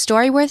you go to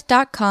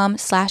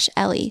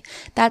storyworth.com/Ellie.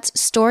 That's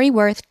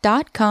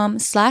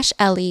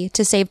storyworth.com/Ellie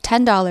to save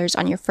 $10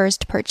 on your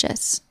first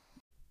purchase.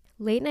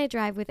 Late Night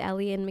Drive with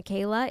Ellie and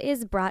Michaela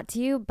is brought to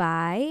you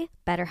by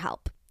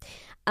BetterHelp.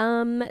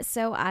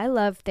 So I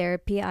love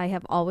therapy. I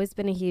have always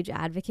been a huge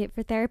advocate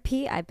for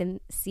therapy. I've been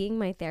seeing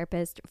my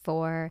therapist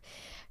for,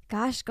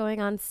 going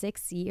on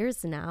 6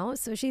 years now.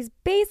 So she's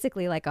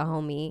basically like a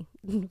homie,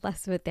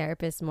 less of a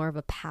therapist, more of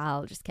a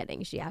pal. Just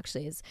kidding. She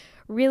actually is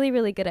really,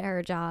 really good at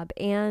her job.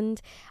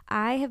 And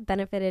I have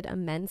benefited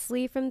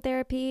immensely from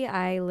therapy.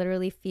 I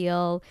literally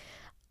feel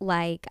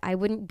like I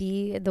wouldn't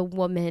be the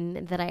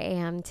woman that I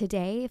am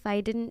today if I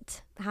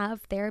didn't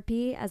have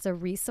therapy as a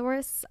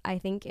resource. I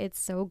think it's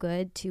so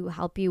good to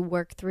help you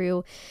work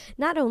through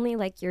not only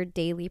like your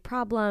daily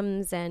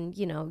problems and,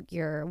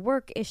 your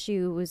work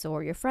issues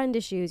or your friend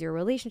issues, your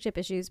relationship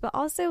issues, but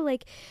also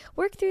like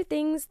work through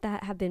things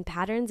that have been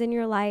patterns in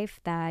your life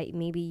that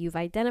maybe you've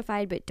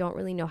identified but don't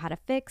really know how to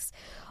fix,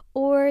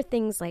 or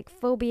things like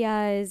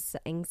phobias,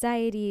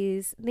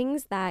 anxieties,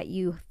 things that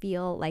you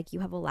feel like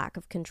you have a lack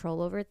of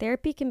control over.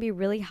 Therapy can be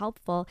really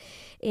helpful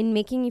in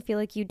making you feel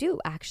like you do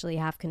actually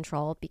have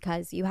control,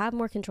 because you have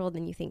more control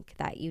than you think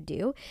that you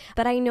do.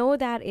 But I know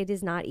that it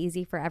is not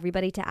easy for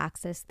everybody to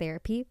access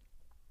therapy.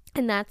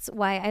 And that's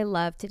why I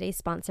love today's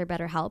sponsor,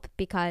 BetterHelp,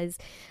 because,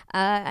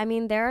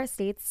 there are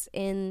states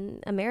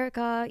in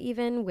America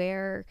even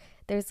where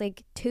there's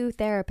like 2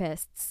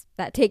 therapists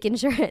that take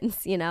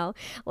insurance,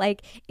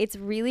 like it's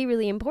really,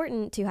 really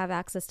important to have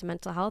access to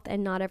mental health,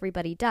 and not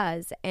everybody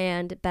does.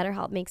 And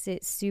BetterHelp makes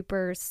it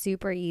super,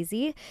 super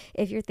easy.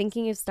 If you're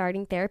thinking of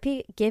starting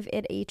therapy, give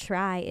it a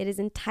try. It is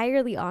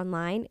entirely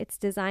online. It's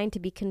designed to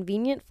be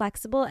convenient,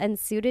 flexible, and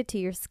suited to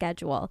your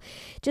schedule.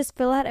 Just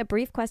fill out a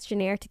brief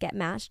questionnaire to get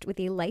matched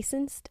with a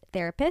licensed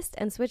therapist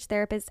and switch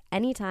therapists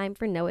anytime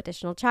for no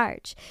additional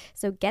charge.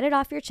 So get it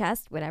off your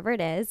chest, whatever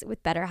it is,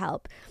 with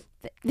BetterHelp.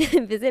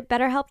 Visit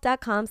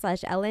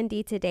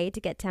betterhelp.com/LND today to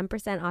get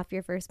 10% off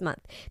your first month.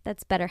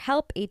 That's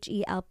BetterHelp,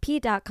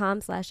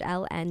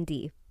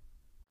 HELP.com/LND.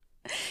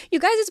 You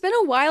guys, it's been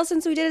a while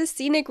since we did a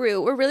scenic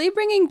route. We're really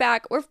bringing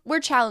back, we're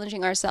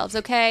challenging ourselves,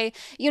 okay?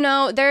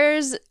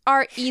 There's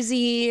our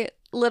easy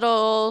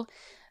little,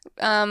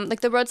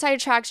 like the roadside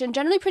attraction,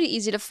 generally pretty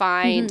easy to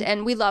find,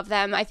 and we love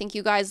them. I think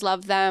you guys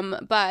love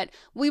them, but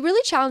we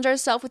really challenged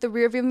ourselves with the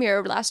rearview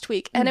mirror last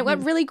week, and it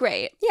went really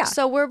great. Yeah.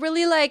 So we're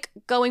really like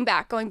going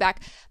back.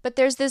 But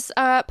there's this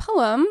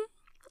poem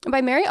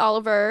by Mary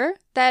Oliver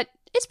that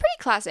it's pretty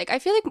classic. I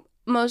feel like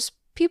most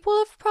people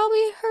have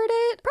probably heard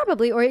it.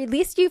 Probably, or at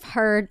least you've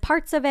heard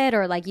parts of it,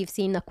 or like you've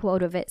seen the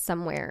quote of it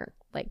somewhere,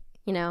 like,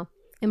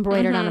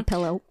 embroidered on a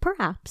pillow,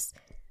 perhaps.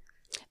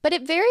 But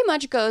it very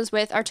much goes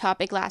with our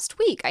topic last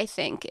week, I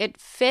think. It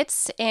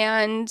fits,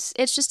 and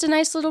it's just a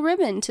nice little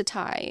ribbon to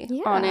tie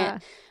on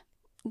it.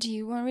 Do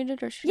you want to read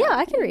it, or should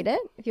I can read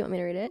it, if you want me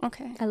to read it.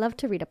 Okay. I love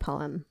to read a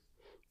poem.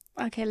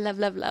 Okay, love.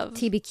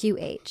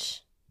 TBQH.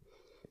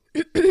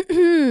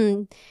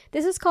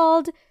 This is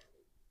called...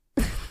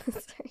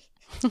 Sorry.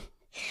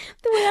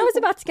 The way I was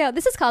about to go.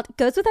 This is called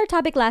Goes With Our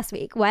Topic Last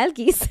Week, Wild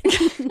Geese.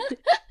 I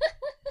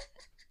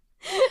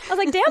was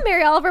like, damn,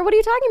 Mary Oliver, what are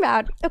you talking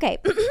about? Okay.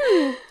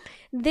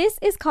 This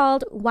is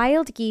called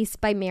Wild Geese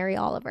by Mary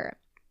Oliver.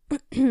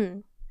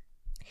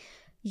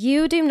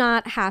 You do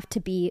not have to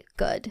be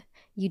good.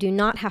 You do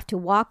not have to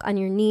walk on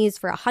your knees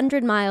for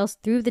 100 miles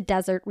through the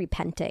desert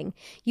repenting.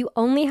 You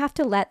only have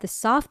to let the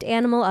soft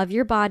animal of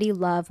your body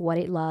love what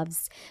it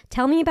loves.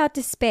 Tell me about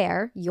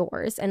despair,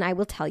 yours, and I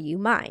will tell you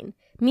mine.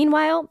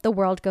 Meanwhile, the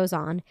world goes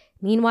on.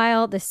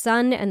 Meanwhile, the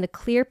sun and the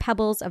clear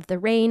pebbles of the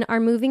rain are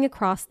moving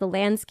across the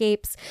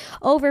landscapes,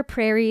 over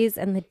prairies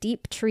and the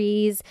deep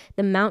trees,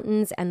 the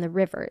mountains and the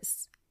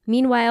rivers.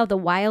 Meanwhile, the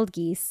wild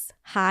geese,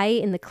 high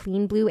in the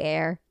clean blue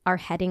air, are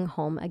heading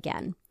home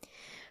again.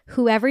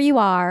 Whoever you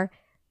are,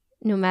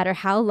 no matter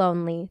how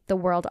lonely, the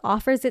world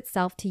offers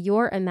itself to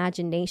your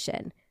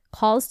imagination,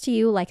 calls to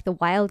you like the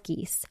wild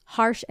geese,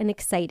 harsh and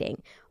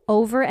exciting,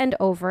 over and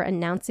over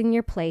announcing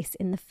your place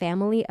in the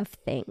family of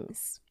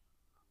things.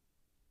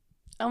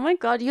 Oh my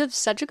God, you have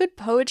such a good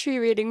poetry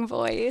reading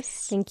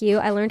voice. Thank you.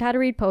 I learned how to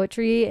read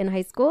poetry in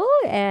high school,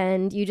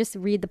 and you just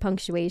read the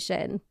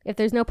punctuation. If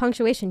there's no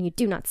punctuation, you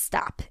do not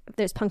stop. If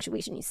there's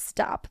punctuation, you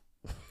stop.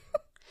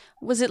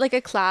 Was it like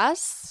a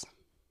class?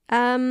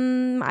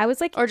 I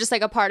was like... Or just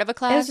like a part of a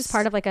class? It was just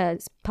part of like a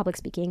public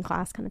speaking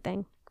class kind of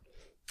thing.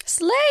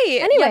 Slay!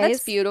 Anyways, yeah,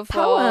 that's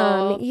beautiful.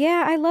 Poem.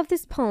 Yeah, I love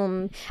this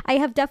poem. I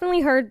have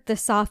definitely heard the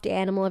soft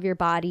animal of your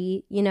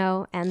body,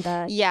 and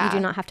the you do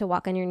not have to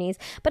walk on your knees.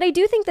 But I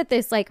do think that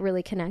this like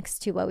really connects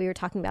to what we were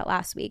talking about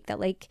last week, that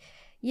like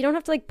you don't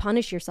have to like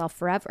punish yourself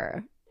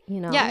forever.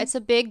 Yeah, it's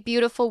a big,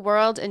 beautiful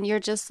world, and you're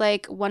just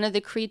like one of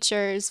the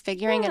creatures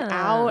figuring it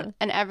out,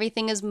 and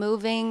everything is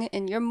moving,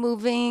 and you're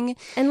moving.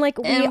 And like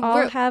we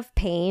all have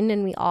pain,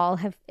 and we all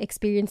have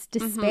experienced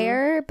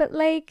despair, but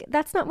like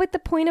that's not what the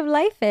point of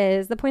life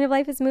is. The point of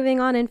life is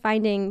moving on and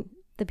finding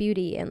the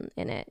beauty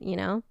in it, you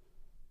know?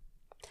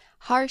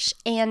 Harsh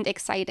and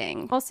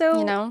exciting. Also,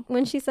 you know,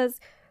 when she says,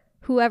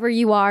 whoever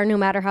you are, no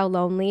matter how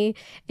lonely,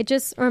 it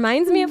just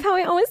reminds me of how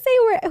I always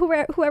say,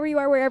 whoever you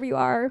are, wherever you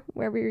are,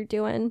 wherever you're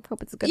doing.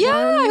 Hope it's a good one.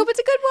 Yeah, I hope it's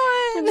a good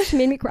It one. just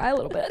made me cry a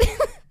little bit.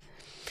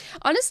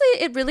 Honestly,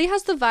 it really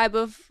has the vibe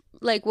of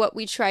like what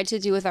we tried to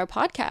do with our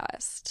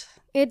podcast.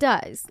 It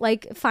does.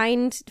 Like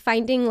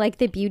finding like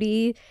the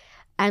beauty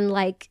and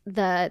like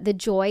the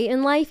joy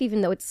in life,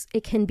 even though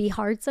it can be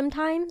hard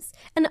sometimes.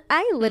 And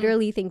I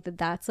literally think that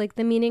that's like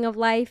the meaning of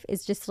life,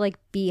 is just to like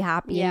be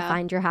happy and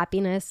find your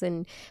happiness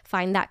and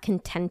find that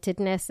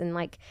contentedness and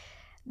like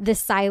the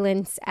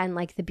silence and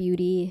like the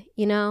beauty,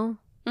 you know?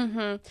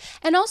 Mm-hmm.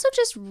 And also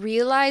just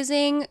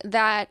realizing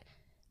that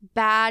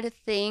bad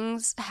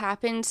things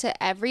happen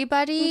to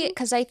everybody,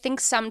 because I think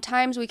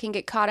sometimes we can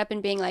get caught up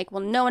in being like,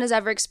 well, no one has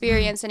ever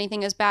experienced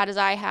anything as bad as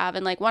I have,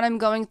 and like what I'm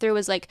going through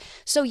is like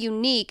so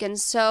unique, and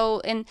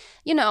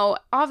you know,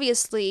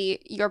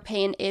 obviously your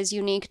pain is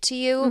unique to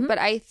you, but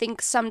I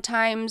think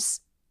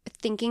sometimes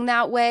thinking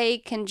that way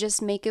can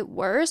just make it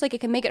worse. Like it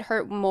can make it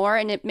hurt more,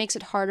 and it makes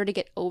it harder to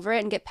get over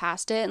it and get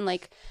past it and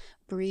like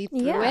breathe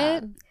through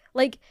it.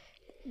 Like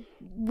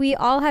we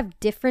all have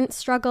different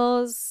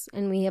struggles,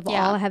 and we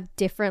all have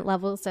different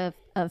levels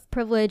of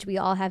privilege. We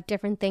all have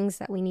different things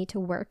that we need to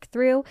work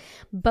through,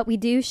 but we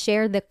do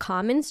share the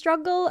common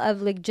struggle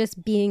of like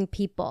just being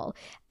people,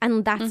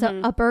 and that's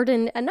a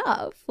burden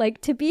enough.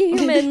 Like to be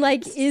human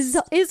like is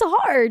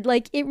hard.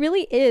 Like it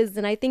really is.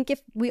 And I think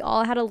if we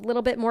all had a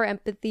little bit more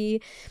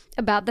empathy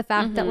about the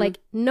fact that like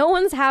no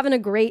one's having a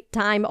great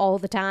time all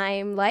the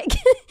time, like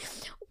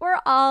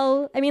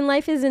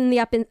life is in the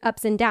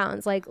ups and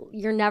downs. Like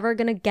you're never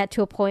going to get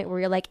to a point where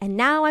you're like, and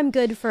now I'm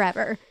good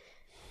forever.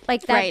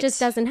 Like that just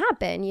doesn't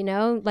happen, you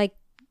know? Like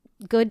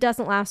good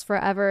doesn't last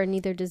forever, and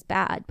neither does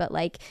bad. But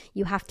like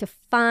you have to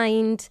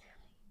find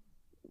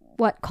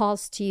what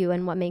calls to you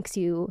and what makes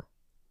you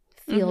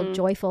feel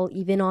joyful,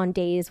 even on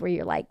days where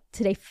you're like,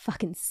 today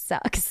fucking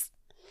sucks.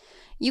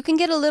 You can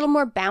get a little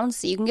more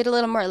bouncy. You can get a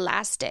little more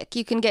elastic.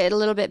 You can get a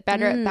little bit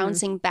better at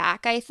bouncing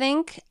back, I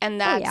think. And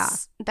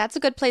that's a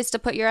good place to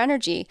put your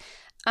energy.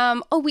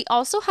 We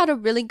also had a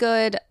really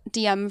good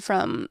DM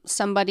from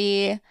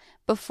somebody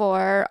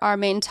before our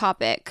main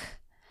topic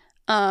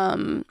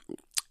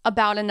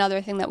about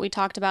another thing that we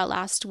talked about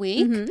last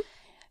week.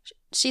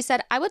 She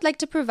said, I would like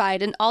to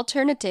provide an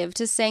alternative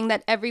to saying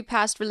that every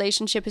past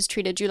relationship has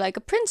treated you like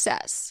a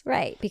princess.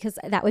 Right, because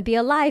that would be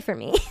a lie for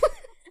me.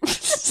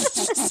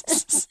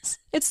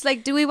 It's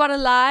like, do we want to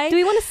lie? Do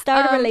we want to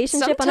start a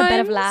relationship on a bed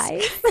of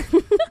lies?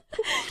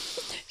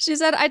 She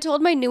said, I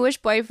told my newish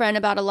boyfriend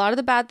about a lot of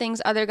the bad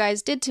things other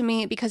guys did to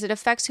me because it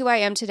affects who I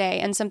am today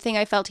and something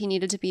I felt he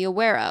needed to be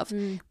aware of.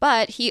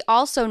 But he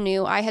also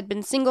knew I had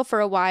been single for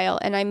a while,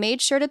 and I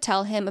made sure to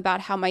tell him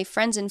about how my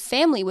friends and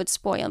family would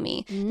spoil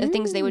me, the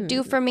things they would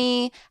do for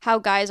me, how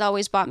guys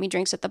always bought me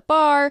drinks at the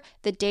bar,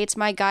 the dates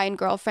my guy and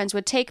girlfriends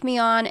would take me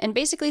on, and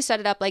basically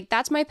set it up like,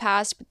 that's my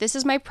past, but this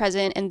is my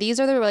present, and these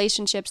are the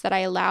relationships that I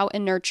allow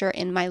and nurture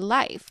in my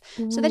life.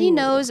 So that he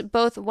knows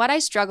both what I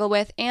struggle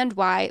with and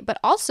why, but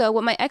also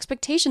what my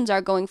expectations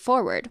are going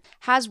forward.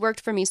 Has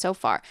worked for me so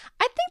far.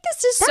 I think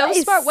this is so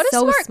smart. What a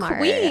so smart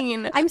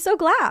queen. I'm so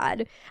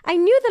glad. I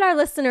knew that our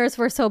listeners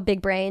were so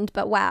big brained,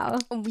 but wow.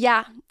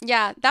 Yeah.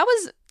 That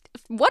was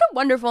what a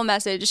wonderful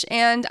message,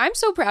 and I'm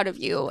so proud of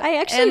you. I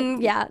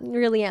actually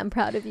really am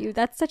proud of you.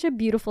 That's such a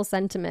beautiful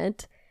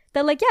sentiment.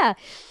 That like, yeah,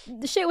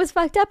 the shit was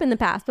fucked up in the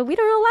past, but we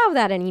don't allow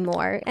that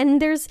anymore.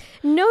 And there's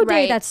no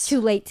day that's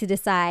too late to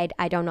decide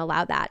I don't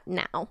allow that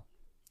now.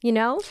 You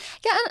know?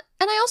 Yeah,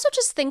 and I also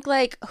just think,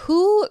 like,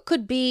 who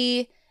could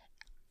be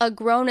a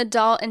grown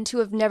adult and to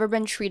have never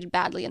been treated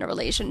badly in a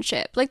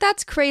relationship? Like,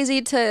 that's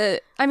crazy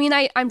to... I mean,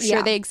 I'm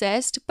sure they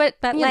exist, but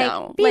you like,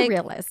 know, be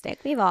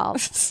realistic. We've all,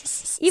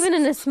 even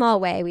in a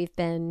small way, we've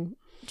been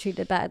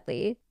treated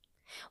badly.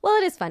 Well,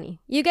 it is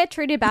funny. You get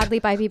treated badly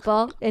by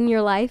people in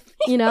your life,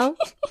 you know?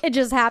 It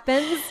just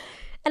happens.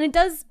 And it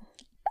does...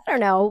 I don't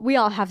know. We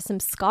all have some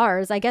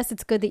scars. I guess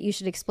it's good that you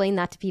should explain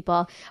that to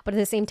people. But at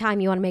the same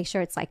time, you want to make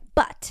sure it's like,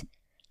 but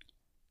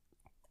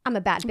I'm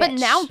a bad bitch. But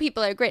now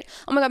people are great.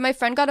 Oh my God, my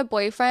friend got a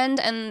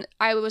boyfriend and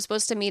I was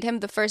supposed to meet him.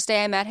 The first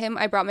day I met him,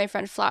 I brought my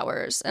friend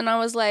flowers. And I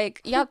was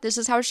like, yep, this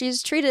is how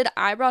she's treated.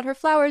 I brought her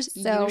flowers.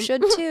 So, you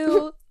should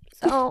too.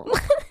 So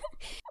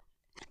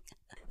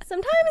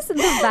sometimes the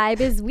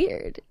vibe is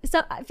weird.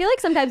 So I feel like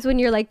sometimes when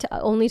you're like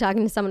only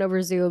talking to someone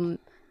over Zoom,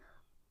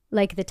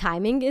 like the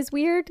timing is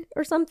weird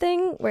or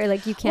something, where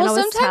like you can't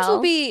always sometimes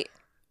tell.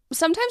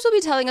 Sometimes we'll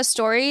be telling a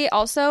story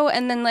also,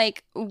 and then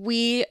like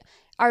we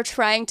are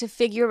trying to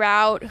figure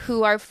out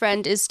who our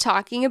friend is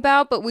talking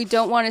about, but we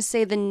don't want to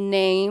say the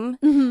name,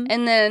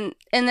 and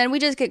then we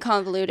just get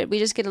convoluted. We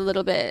just get a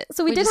little bit.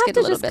 So we did have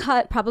to just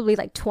cut probably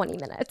like 20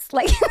 minutes,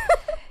 like.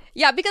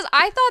 Yeah, because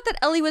I thought that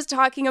Ellie was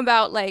talking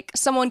about like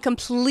someone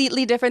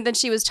completely different than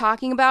she was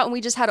talking about, and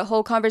we just had a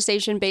whole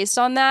conversation based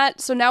on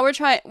that. So now we're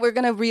readjusting.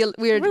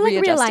 We're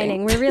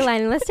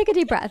realigning. Let's take a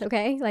deep breath,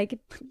 okay? Like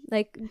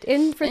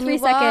in for 3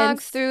 seconds.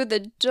 Walk through the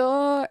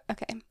door.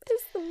 Okay.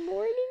 Is the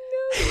morning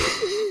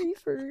my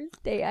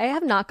first day. I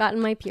have not gotten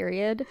my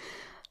period,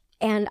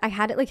 and I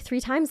had it like 3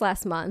 times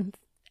last month,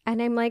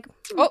 and I'm like,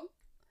 oh,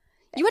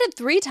 you had it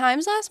 3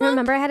 times last month?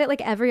 Remember, I had it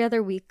like every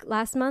other week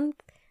last month.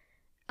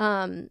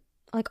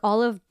 Like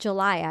all of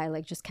July, I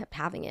like just kept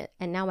having it,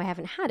 and now I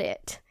haven't had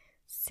it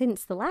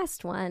since the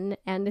last one,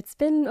 and it's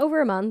been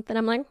over a month, and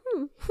I'm like,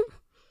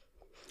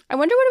 I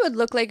wonder what it would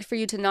look like for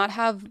you to not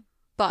have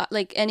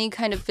like any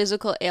kind of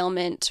physical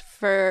ailment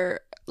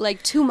for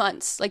like 2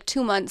 months. Like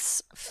 2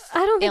 months.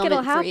 I don't think it'll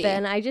ailment-free.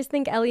 happen. I just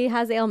think Ellie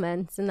has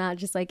ailments, and that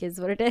just like is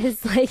what it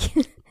is. Like,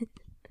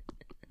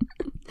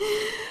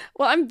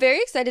 well, I'm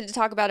very excited to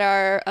talk about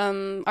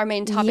our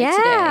main topic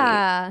today.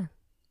 yeah.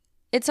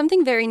 It's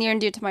something very near and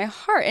dear to my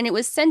heart, and it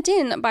was sent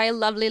in by a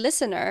lovely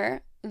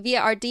listener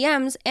via our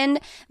DMs. And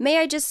may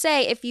I just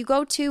say, if you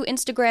go to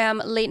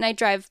Instagram Late Night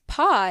Drive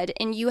Pod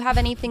and you have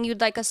anything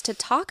you'd like us to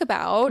talk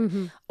about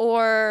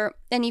or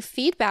any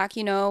feedback,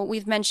 you know,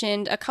 we've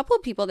mentioned a couple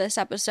of people this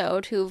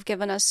episode who've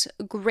given us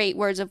great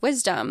words of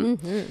wisdom.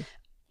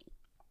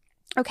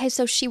 Okay,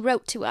 so she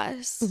wrote to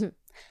us.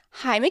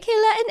 Hi,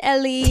 Michaela and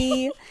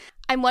Ellie.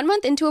 I'm 1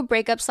 month into a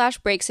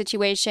breakup/break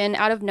situation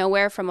out of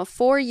nowhere from a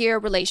 4-year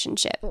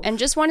relationship, and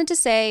just wanted to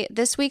say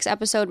this week's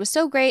episode was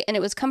so great, and it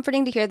was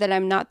comforting to hear that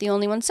I'm not the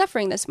only one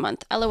suffering this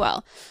month.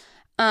 LOL.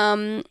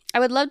 I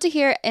would love to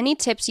hear any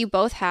tips you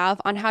both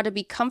have on how to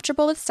be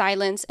comfortable with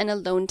silence and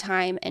alone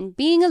time and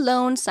being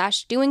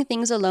alone/doing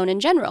things alone in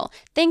general.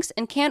 Thanks,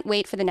 and can't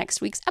wait for the next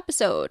week's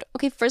episode.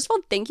 Okay, first of all,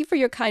 thank you for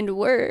your kind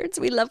words.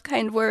 We love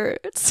kind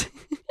words.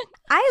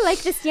 I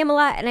like this DM a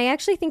lot, and I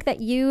actually think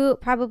that you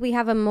probably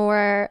have a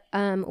more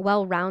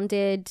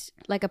well-rounded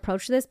like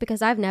approach to this,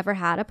 because I've never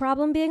had a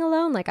problem being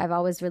alone. Like, I've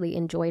always really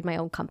enjoyed my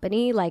own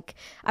company. Like,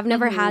 I've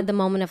never had the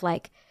moment of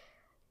like,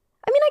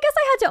 I mean, I guess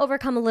I had to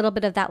overcome a little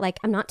bit of that. Like,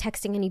 I'm not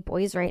texting any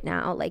boys right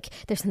now. Like,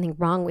 there's something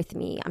wrong with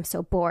me. I'm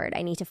so bored.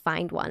 I need to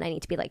find one. I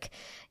need to be like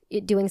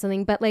doing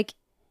something. But like,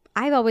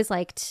 I've always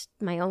liked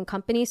my own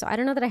company, so I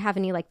don't know that I have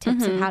any like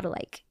tips on how to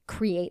like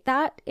create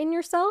that in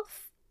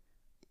yourself.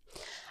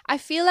 I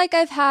feel like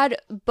I've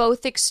had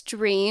both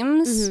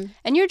extremes,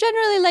 and you're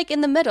generally like in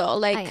the middle.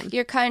 Like,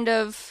 you're kind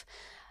of,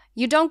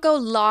 you don't go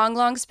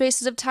long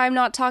spaces of time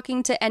not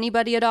talking to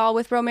anybody at all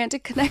with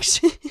romantic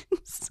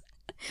connections.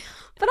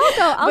 But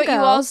I'll go. You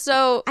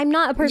also, I'm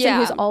not a person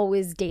who's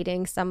always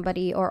dating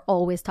somebody or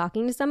always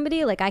talking to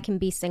somebody. Like, I can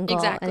be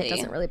single and it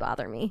doesn't really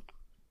bother me.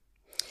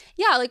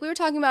 Yeah, like we were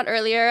talking about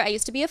earlier, I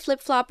used to be a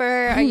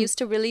flip-flopper. I used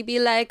to really be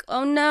like,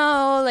 oh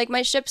no, like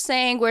my ship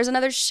sank. Where's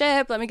another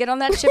ship? Let me get on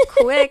that ship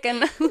quick.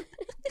 And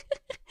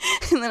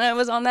and then I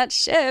was on that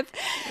ship.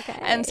 Okay.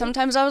 And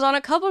sometimes I was on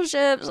a couple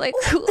ships. Like,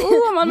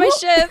 ooh, I'm on my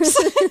ships.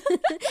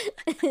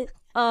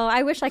 Oh,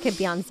 I wish I could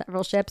be on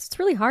several ships. It's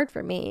really hard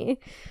for me.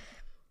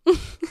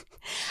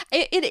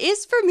 It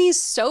is for me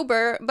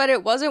sober, but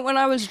it wasn't when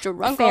I was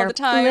drunk fair. All the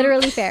time.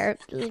 Literally fair.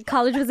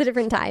 College was a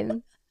different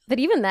time. But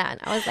even then,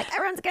 I was like,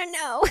 everyone's gonna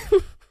know.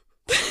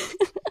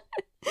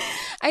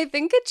 I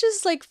think it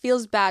just like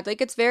feels bad. Like,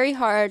 it's very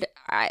hard.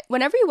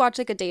 Whenever you watch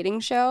like a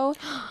dating show,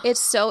 it's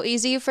so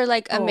easy for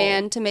like a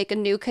man to make a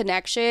new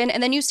connection,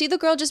 and then you see the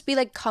girl just be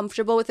like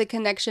comfortable with the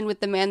connection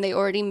with the man they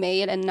already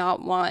made and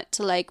not want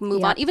to like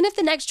move on, even if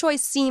the next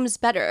choice seems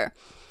better.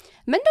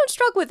 Men don't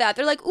struggle with that.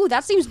 They're like, ooh,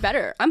 that seems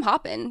better. I'm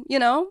hopping, you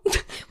know?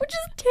 Which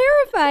is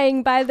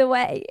terrifying, by the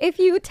way, if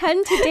you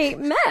tend to date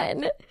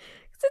men.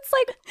 It's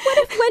like,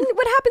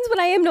 what happens when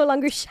I am no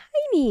longer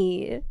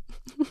shiny?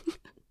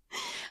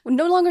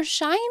 No longer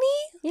shiny?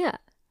 Yeah.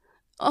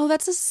 Oh,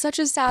 that's such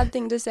a sad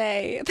thing to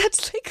say.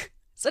 That's like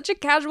such a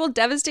casual,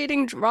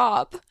 devastating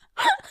drop.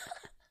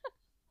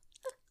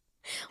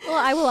 Well,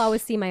 I will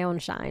always see my own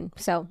shine,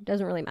 so it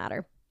doesn't really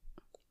matter.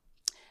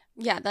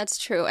 Yeah, that's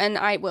true. And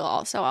I will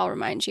also, I'll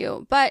remind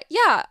you. But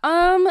yeah,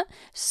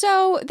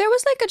 so there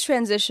was like a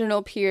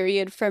transitional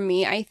period for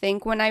me, I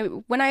think, when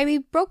I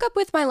broke up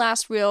with my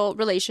last real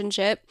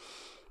relationship.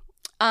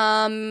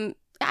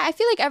 I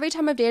feel like every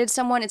time I've dated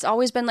someone, it's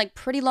always been like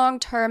pretty long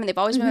term, and they've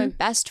always been my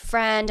best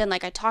friend, and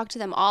like I talk to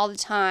them all the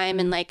time,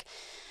 and like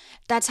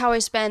that's how I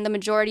spend the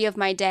majority of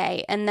my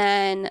day. And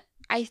then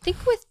I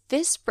think with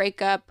this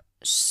breakup,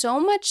 so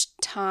much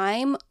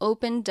time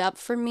opened up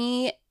for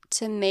me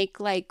to make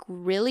like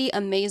really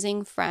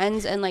amazing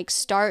friends and like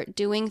start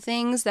doing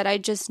things that I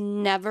just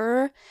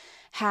never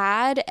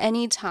had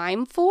any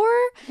time for.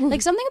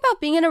 Like, something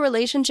about being in a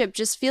relationship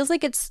just feels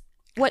like it's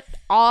what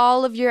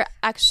all of your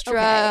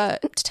extra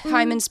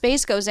time and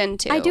space goes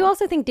into. I do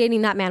also think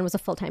dating that man was a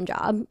full-time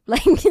job,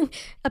 like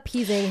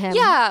appeasing him.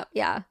 Yeah,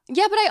 but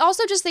I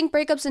also just think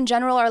breakups in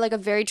general are like a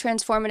very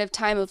transformative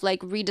time of like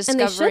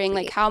rediscovering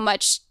like how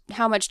much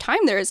time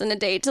there is in a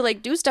day to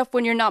like do stuff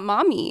when you're not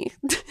mommy.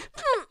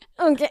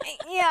 Okay,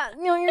 yeah,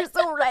 no, you're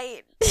so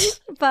right.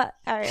 But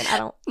I mean, I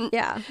don't.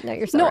 Yeah, no,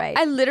 you're so right.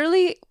 I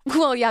literally,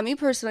 me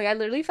personally, I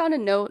literally found a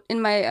note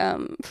in my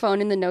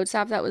phone in the notes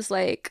app that was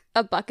like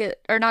a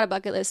bucket, or not a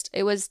bucket list.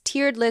 It was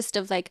tiered list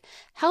of like,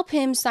 help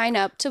him sign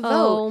up to vote.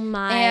 Oh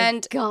my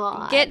and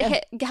God.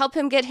 help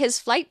him get his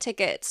flight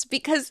tickets,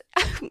 because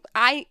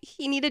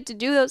he needed to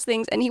do those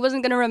things and he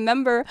wasn't going to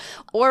remember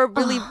or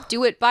really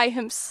do it by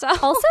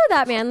himself. Also,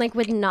 that man like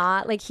would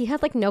not like, he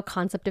had like no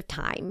concept of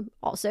time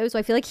also, so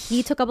I feel like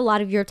he took up a lot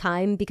of your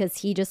time because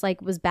he just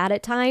like was bad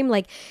at time.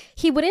 Like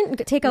he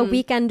wouldn't take a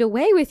weekend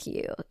away with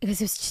you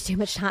because it was just too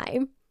much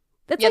time.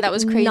 That's like, that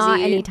was crazy. Not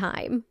any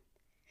time.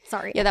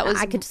 Sorry. Yeah, that was.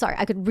 I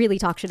could really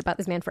talk shit about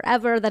this man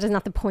forever. That is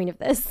not the point of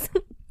this.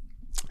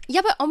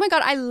 Yeah, but oh my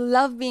God, I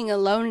love being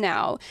alone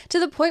now, to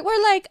the point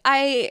where like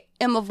I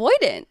am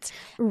avoidant.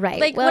 Right.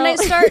 Like when I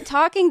start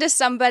talking to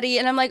somebody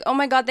and I'm like, oh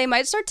my God, they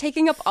might start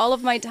taking up all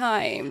of my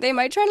time. They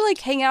might try to like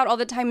hang out all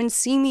the time and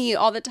see me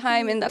all the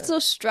time. And that's so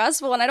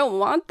stressful and I don't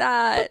want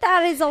that. But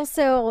that is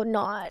also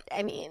not,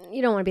 I mean,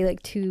 you don't want to be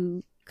like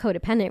too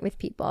codependent with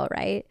people,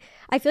 right?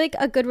 I feel like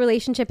a good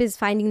relationship is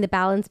finding the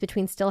balance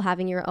between still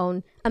having your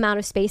own amount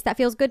of space that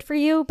feels good for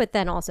you, but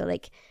then also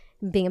like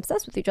being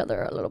obsessed with each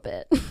other a little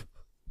bit.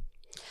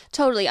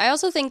 Totally. I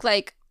also think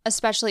like,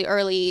 especially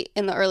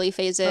in the early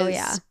phases, oh,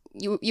 yeah.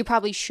 you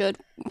probably should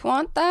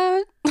want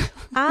that.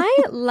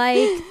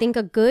 I think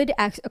a good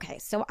okay,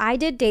 so I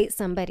did date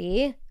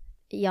somebody,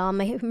 y'all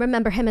may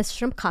remember him as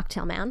Shrimp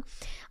Cocktail Man,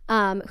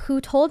 who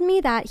told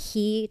me that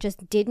he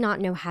just did not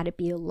know how to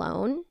be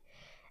alone.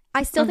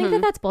 I still think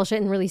that that's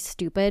bullshit and really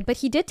stupid, but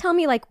he did tell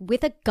me, like,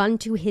 with a gun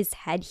to his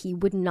head, he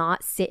would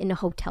not sit in a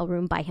hotel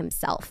room by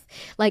himself.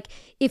 Like,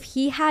 if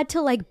he had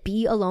to, like,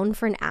 be alone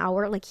for an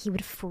hour, like, he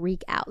would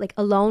freak out. Like,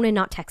 alone and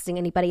not texting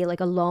anybody,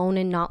 like, alone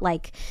and not,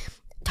 like,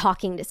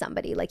 talking to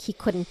somebody. Like, he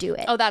couldn't do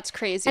it. Oh, that's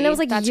crazy. And I was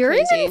like, that's you're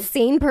crazy. an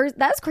insane person.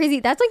 That's crazy.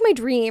 That's, like, my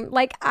dream.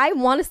 Like, I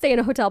want to stay in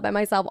a hotel by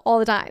myself all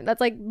the time.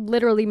 That's, like,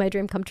 literally my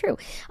dream come true.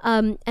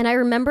 And I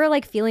remember,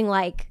 like, feeling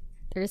like,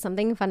 there's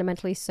something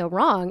fundamentally so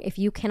wrong if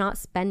you cannot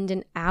spend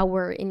an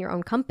hour in your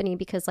own company,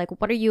 because like,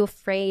 what are you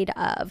afraid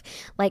of,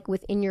 like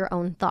within your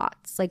own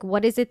thoughts? Like,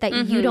 what is it that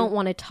you don't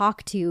want to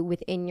talk to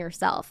within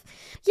yourself?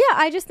 Yeah,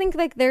 I just think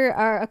like there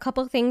are a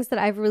couple things that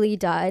I've really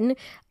done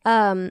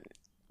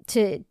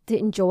to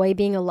enjoy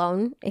being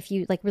alone. If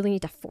you like really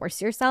need to force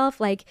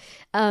yourself, like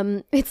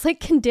it's like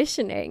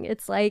conditioning.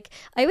 It's like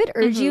I would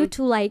urge you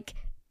to like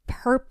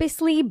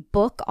purposely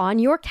book on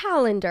your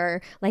calendar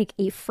like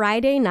a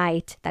Friday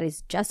night that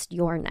is just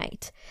your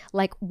night,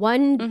 like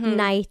one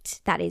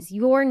night that is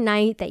your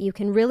night, that you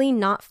can really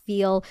not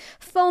feel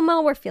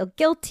FOMO or feel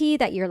guilty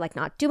that you're like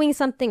not doing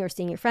something or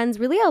seeing your friends.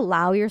 Really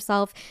allow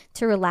yourself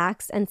to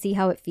relax and see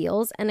how it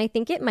feels. And I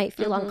think it might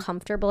feel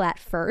uncomfortable at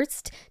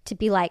first to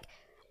be like,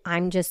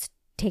 I'm just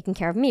taking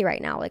care of me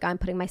right now, like I'm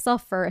putting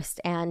myself first,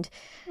 and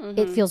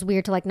it feels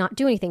weird to like not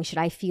do anything. Should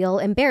I feel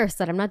embarrassed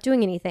that I'm not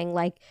doing anything?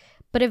 Like,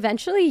 but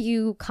eventually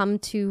you come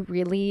to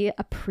really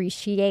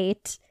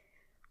appreciate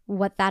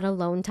what that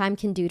alone time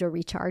can do to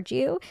recharge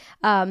you.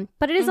 But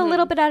it is a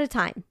little bit at a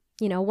time,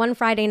 you know, one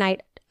Friday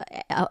night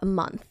a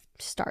month,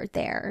 start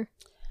there.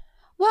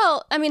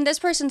 Well, I mean, this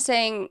person's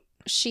saying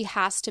she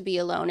has to be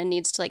alone and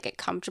needs to like get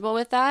comfortable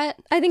with that.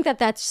 I think that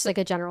that's like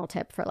a general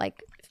tip for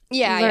like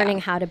learning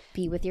how to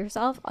be with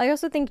yourself. I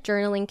also think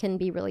journaling can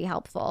be really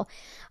helpful.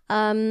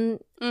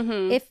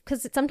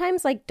 Because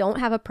sometimes like don't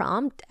have a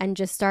prompt and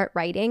just start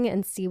writing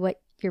and see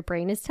what your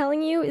brain is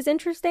telling you is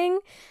interesting.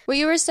 What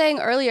you were saying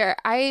earlier,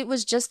 I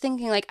was just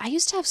thinking like I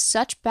used to have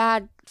such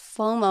bad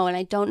FOMO and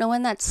I don't know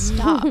when that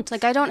stopped.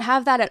 Like I don't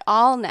have that at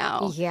all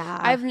now.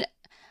 Yeah.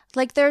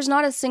 Like there's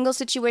not a single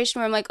situation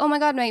where I'm like, oh my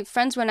God, my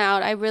friends went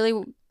out. I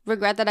really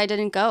regret that I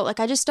didn't go.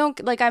 Like I just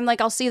don't, like I'm like,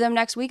 I'll see them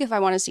next week if I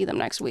want to see them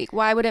next week.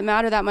 Why would it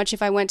matter that much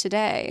if I went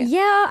today?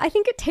 Yeah, I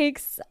think it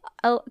takes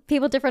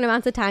people different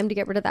amounts of time to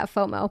get rid of that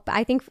FOMO. But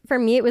I think for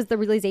me, it was the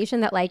realization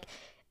that like,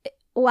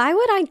 why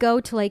would I go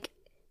to like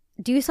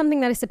do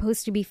something that is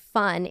supposed to be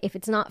fun if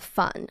it's not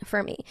fun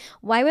for me?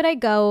 Why would I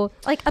go,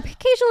 like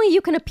occasionally you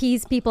can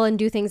appease people and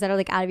do things that are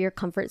like out of your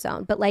comfort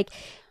zone. But like,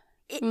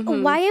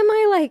 why am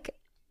I like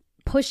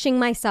pushing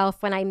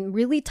myself when I'm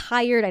really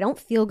tired? I don't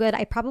feel good.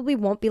 I probably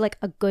won't be like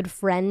a good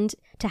friend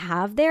to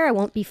have there. I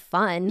won't be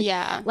fun.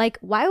 Yeah. Like,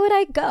 why would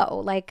I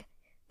go? Like,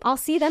 I'll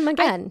see them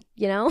again,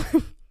 you know?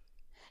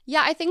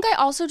 Yeah, I think I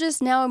also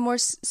just now am more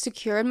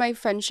secure in my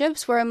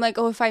friendships where I'm like,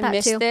 oh, if I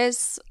miss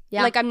this,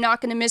 like I'm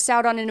not going to miss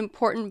out on an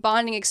important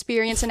bonding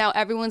experience, and now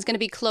everyone's going to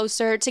be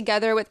closer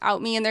together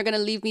without me and they're going to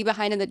leave me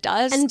behind in the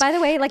dust. And by the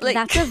way, like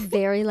that's a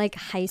very like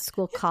high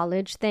school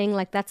college thing.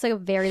 Like that's a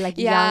very like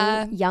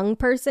young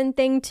person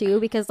thing too,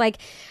 because like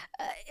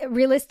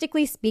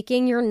realistically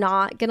speaking, you're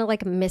not going to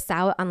like miss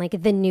out on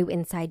like the new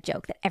inside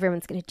joke that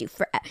everyone's going to do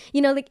for,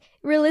 you know, like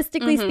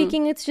realistically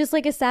speaking, it's just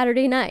like a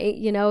Saturday night,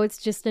 you know, it's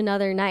just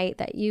another night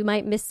that you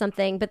might miss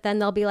something, but then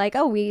they'll be like,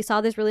 oh, we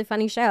saw this really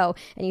funny show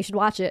and you should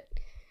watch it.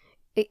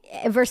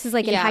 Versus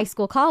like in high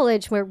school,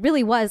 college, where it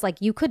really was like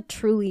you could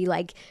truly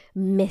like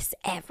miss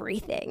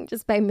everything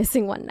just by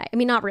missing one night. I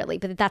mean, not really,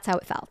 but that's how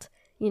it felt,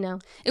 you know?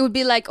 It would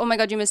be like, oh my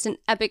God, you missed an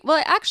epic.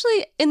 Well,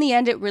 actually, in the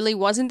end, it really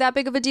wasn't that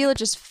big of a deal. It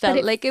just felt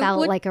But like it felt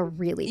would. like a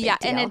really big Yeah,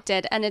 deal. and it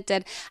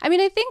did. I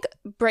mean, I think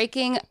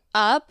breaking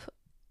up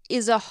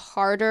is a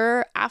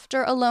harder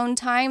after alone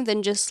time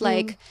than just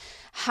like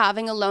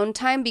having alone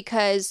time,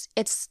 because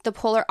it's the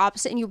polar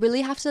opposite and you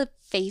really have to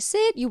face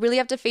it. You really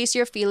have to face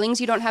your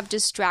feelings. You don't have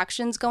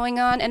distractions going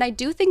on. And I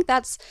do think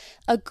that's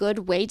a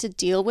good way to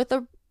deal with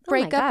a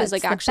breakup, God, is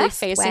like it's the actually best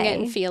facing it way.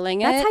 and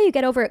feeling it. That's how you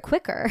get over it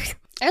quicker.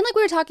 And like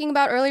we were talking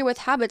about earlier with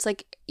habits,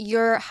 like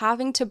you're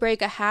having to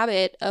break a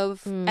habit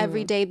of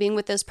every day being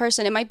with this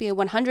person. It might be a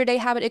 100-day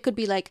habit. It could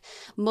be like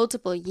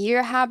multiple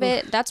year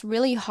habit. That's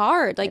really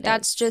hard. Like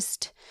that's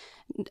just,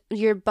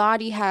 your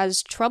body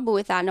has trouble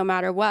with that no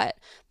matter what.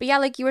 But yeah,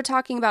 like you were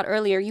talking about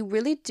earlier, you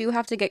really do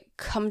have to get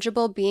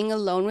comfortable being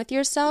alone with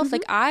yourself.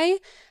 Like I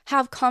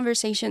have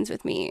conversations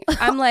with me.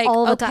 I'm like,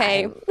 All the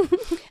okay, time.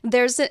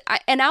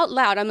 and out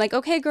loud, I'm like,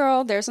 okay,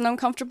 girl, there's an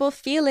uncomfortable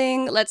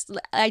feeling. Let's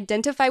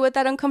identify what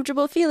that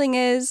uncomfortable feeling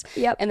is.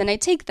 Yep. And then I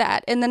take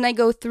that and then I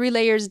go 3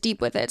 layers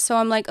deep with it. So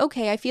I'm like,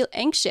 okay, I feel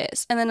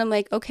anxious. And then I'm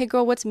like, okay,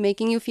 girl, what's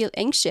making you feel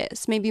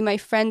anxious? Maybe my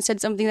friend said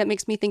something that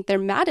makes me think they're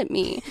mad at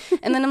me.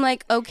 And then I'm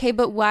like, okay,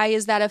 but why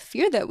is that a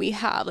fear that we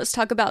have? Let's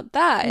talk about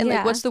that. And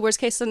like, what's the worst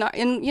case scenario?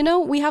 And you know,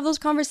 we have those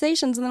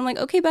conversations and then I'm like,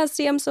 okay,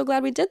 bestie, I'm so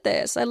glad we did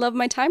this. I love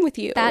my time with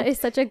you. That is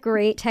such a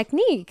great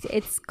technique.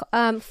 It's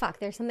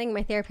there's something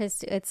my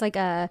therapist, it's like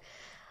a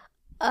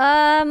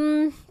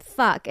it's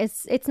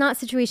not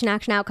situation,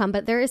 action, outcome,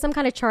 but there is some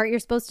kind of chart you're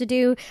supposed to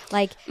do.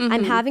 Like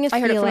I'm having a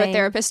feeling. I heard it from a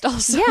therapist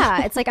also.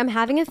 Yeah, it's like I'm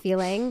having a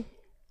feeling.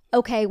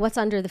 Okay, what's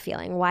under the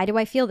feeling? Why do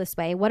I feel this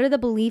way? What are the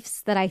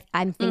beliefs that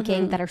I'm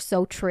thinking that are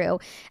so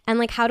true? And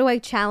like, how do I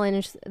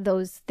challenge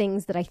those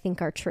things that I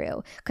think are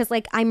true? Because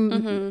like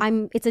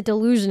it's a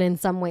delusion in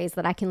some ways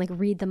that I can like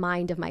read the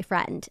mind of my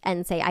friend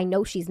and say, I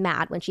know she's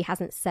mad when she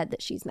hasn't said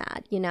that she's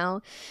mad, you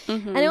know?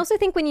 And I also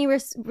think when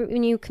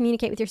you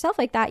communicate with yourself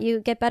like that, you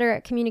get better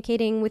at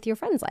communicating with your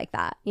friends like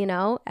that, you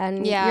know?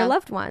 And your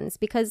loved ones,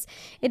 because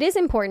it is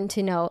important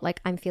to know, like,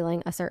 I'm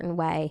feeling a certain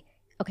way.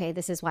 Okay,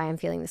 this is why I'm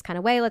feeling this kind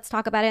of way. Let's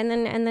talk about it.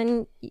 And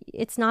then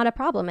it's not a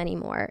problem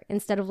anymore.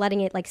 Instead of letting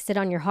it like sit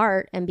on your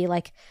heart and be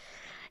like,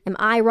 am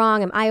I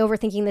wrong? Am I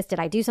overthinking this? Did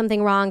I do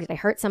something wrong? Did I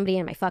hurt somebody?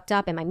 Am I fucked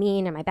up? Am I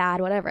mean? Am I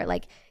bad? Whatever.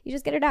 Like you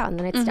just get it out and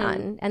then it's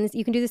done. And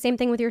you can do the same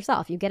thing with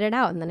yourself. You get it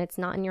out and then it's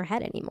not in your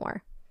head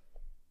anymore.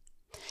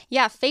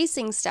 Yeah,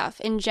 facing stuff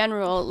in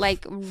general,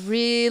 like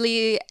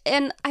really,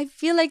 and I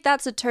feel like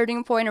that's a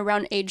turning point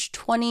around age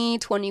 20,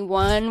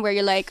 21, where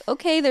you're like,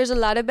 okay, there's a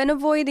lot I've been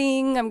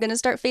avoiding. I'm going to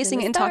start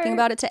facing it and talking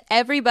about it to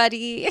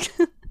everybody.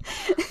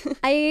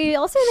 I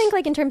also think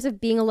like in terms of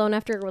being alone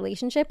after a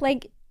relationship,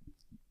 like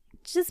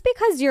just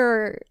because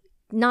you're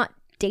not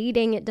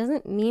dating, it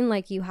doesn't mean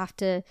like you have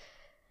to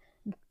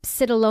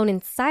sit alone in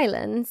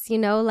silence, you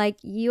know, like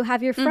you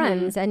have your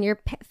friends and your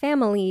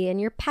family and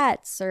your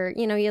pets, or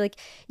you know,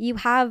 you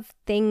have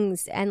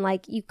things, and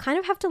like you kind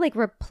of have to like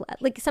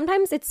like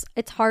sometimes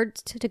it's hard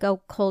to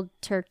go cold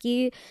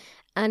turkey,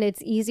 and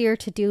it's easier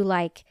to do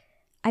like,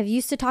 I've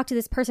used to talk to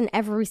this person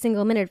every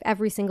single minute of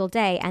every single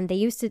day, and they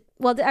used to,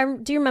 well,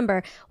 do you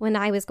remember when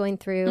I was going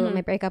through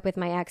my breakup with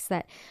my ex,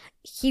 that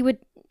he would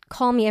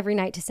call me every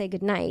night to say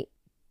goodnight?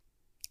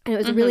 And it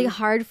was really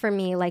hard for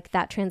me, like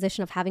that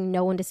transition of having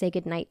no one to say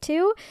goodnight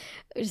to.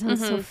 It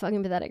sounds so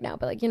fucking pathetic now,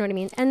 but like, you know what I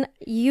mean? And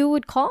you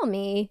would call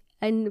me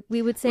and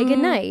we would say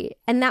goodnight.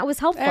 And that was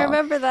helpful. I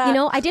remember that. You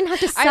know, I didn't have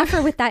to suffer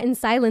with that in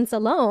silence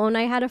alone.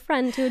 I had a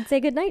friend who would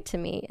say goodnight to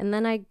me. And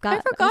then I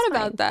forgot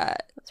about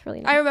that. That's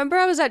really nice. I remember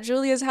I was at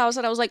Julia's house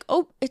and I was like,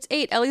 oh, it's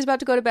 8. Ellie's about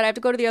to go to bed. I have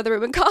to go to the other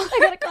room and call her. I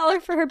gotta call her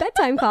for her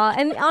bedtime call.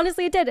 And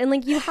honestly, it did. And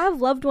like, you have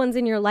loved ones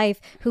in your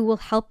life who will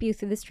help you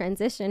through this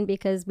transition,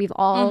 because we've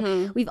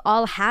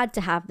all had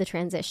to have the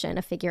transition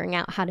of figuring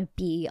out how to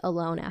be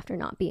alone after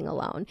not being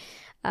alone.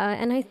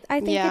 And I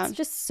think it's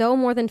just so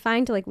more than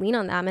fine to like lean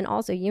on them. And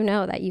also, you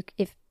know, that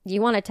if you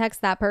want to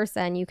text that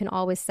person, you can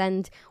always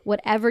send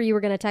whatever you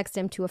were going to text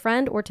him to a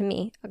friend or to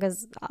me,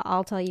 because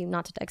I'll tell you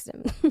not to text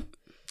him.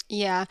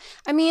 Yeah.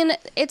 I mean,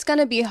 it's going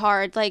to be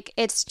hard. Like,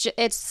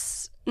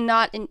 it's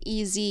not an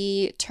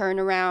easy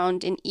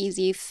turnaround, an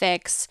easy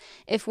fix.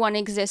 If one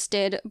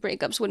existed,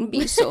 breakups wouldn't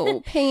be so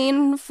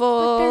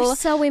painful. But they're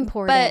so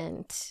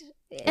important.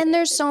 And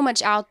there's so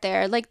much out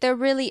there. Like, there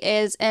really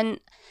is. And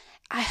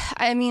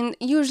I mean,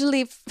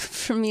 usually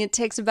for me, it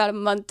takes about a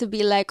month to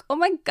be like, oh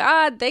my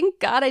God, thank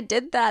God I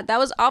did that. That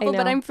was awful,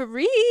 but I'm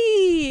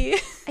free.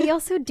 I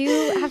also do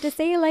have to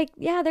say, like,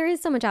 yeah, there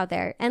is so much out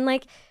there. And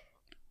like,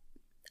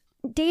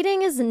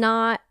 dating is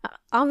not,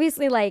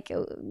 obviously, like,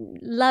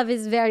 love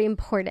is very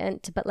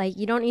important, but like,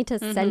 you don't need to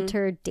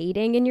center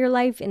dating in your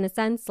life, in a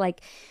sense. Like,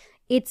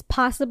 it's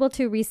possible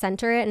to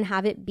recenter it and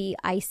have it be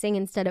icing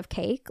instead of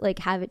cake. Like,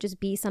 have it just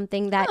be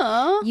something that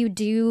you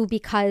do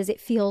because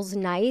it feels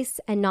nice,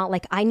 and not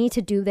like, I need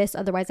to do this,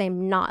 otherwise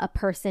I'm not a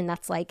person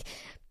that's like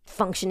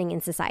functioning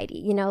in society.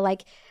 You know,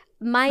 like,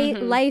 my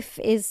life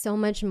is so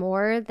much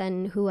more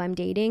than who I'm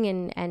dating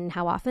and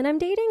how often I'm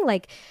dating.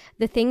 Like,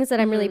 the things that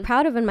I'm really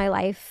proud of in my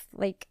life,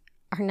 like,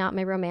 are not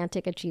my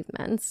romantic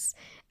achievements.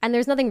 And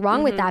there's nothing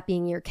wrong with that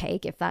being your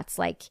cake if that's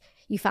like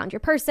you found your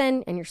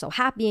person and you're so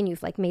happy and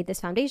you've like made this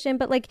foundation.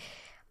 But like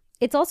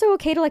it's also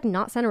okay to like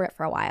not center it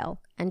for a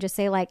while and just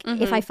say like,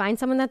 if I find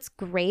someone that's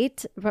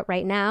great, but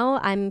right now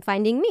I'm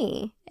finding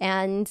me.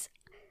 And,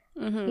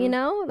 you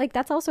know, like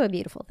that's also a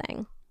beautiful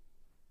thing.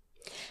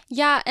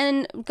 Yeah,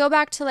 and go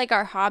back to like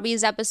our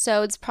hobbies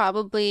episodes.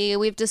 Probably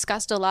we've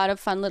discussed a lot of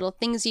fun little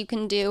things you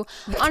can do.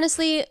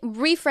 Honestly,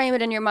 reframe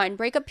it in your mind.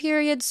 Breakup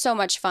period, so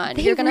much fun.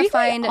 They You're gonna really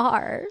find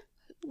are.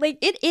 like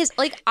it is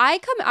like I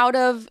come out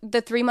of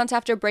the 3 months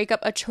after breakup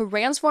a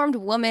transformed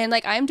woman.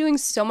 Like I'm doing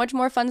so much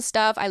more fun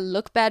stuff. I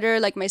look better.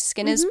 Like my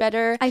skin is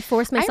better. I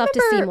force myself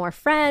to see more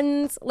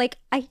friends. Like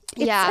it's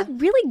a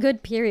really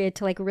good period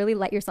to like really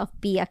let yourself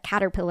be a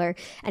caterpillar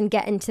and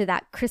get into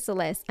that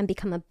chrysalis and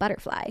become a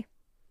butterfly.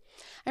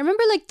 I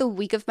remember like the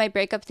week of my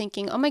breakup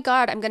thinking, oh my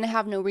God, I'm going to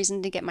have no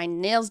reason to get my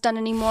nails done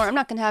anymore. I'm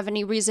not going to have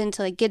any reason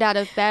to like get out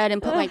of bed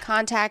and put my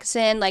contacts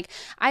in. Like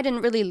I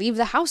didn't really leave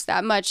the house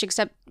that much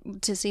except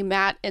to see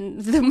Matt and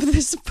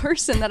this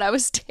person that I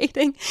was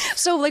dating.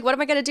 So like, what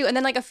am I going to do? And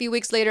then like a few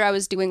weeks later, I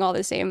was doing all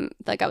the same.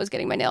 Like I was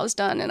getting my nails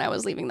done and I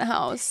was leaving the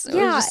house.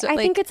 I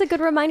think it's a good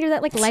reminder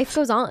that like life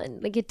goes on.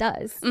 Like it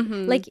does.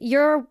 Like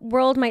your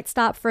world might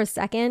stop for a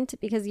second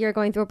because you're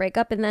going through a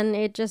breakup and then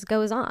it just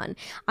goes on.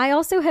 I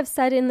also have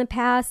said in the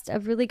past, a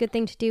really good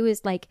thing to do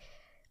is like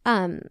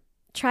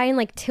try and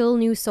like till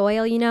new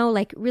soil, you know,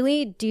 like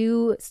really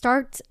do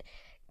start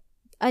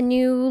a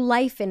new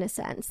life in a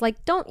sense.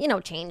 Like don't, you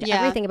know, change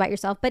everything about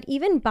yourself, but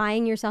even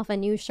buying yourself a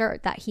new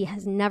shirt that he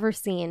has never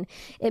seen,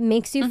 it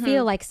makes you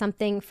feel like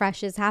something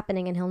fresh is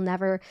happening and he'll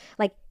never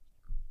like,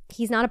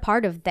 he's not a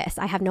part of this.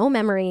 I have no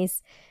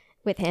memories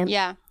with him.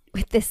 Yeah.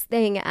 With this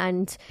thing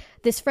and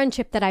this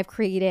friendship that I've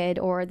created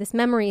or this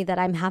memory that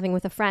I'm having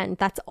with a friend,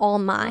 that's all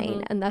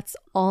mine and that's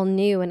all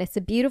new and it's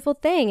a beautiful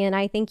thing. And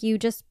I think you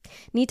just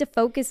need to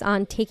focus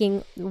on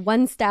taking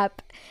one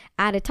step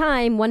at a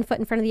time, one foot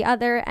in front of the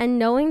other, and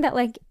knowing that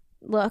like,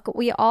 look,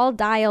 we all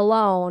die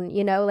alone,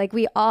 you know, like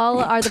we all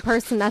are the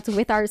person that's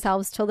with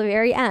ourselves till the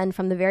very end,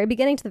 from the very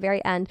beginning to the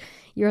very end.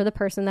 You're the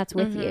person that's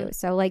with you.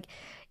 So like,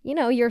 you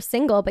know, you're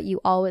single, but you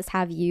always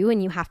have you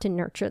and you have to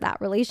nurture that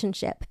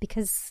relationship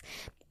because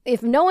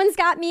if no one's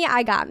got me,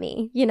 I got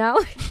me, you know?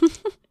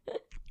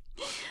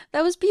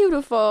 That was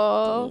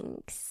beautiful.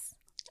 Thanks.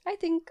 I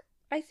think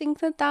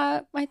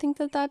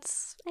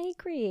that's I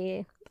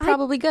agree.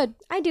 probably good.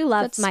 I do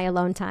love my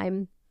alone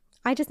time.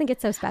 I just think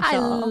it's so special. I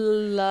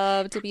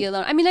love to be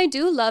alone. I mean, I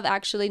do love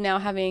actually now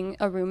having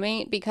a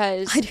roommate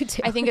because I do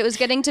too. I think it was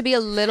getting to be a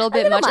little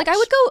bit much. Like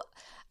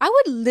I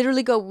would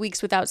literally go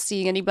weeks without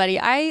seeing anybody.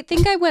 I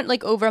think I went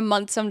like over a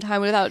month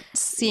sometime without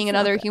seeing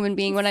another human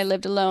being when I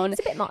lived alone.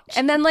 It's a bit much.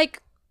 And then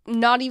like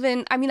not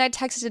even, I mean, I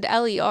texted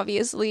Ellie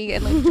obviously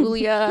and like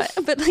Julia,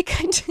 but like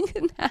I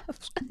didn't have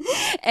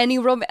any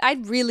romance.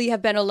 I'd really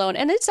have been alone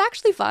and it's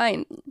actually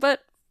fine.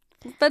 But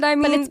I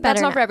mean, it's that's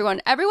better not now. for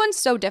everyone. Everyone's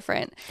so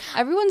different.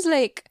 Everyone's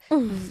like,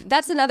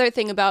 that's another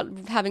thing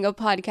about having a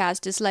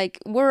podcast is like,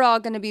 we're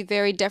all going to be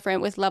very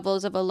different with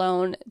levels of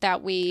alone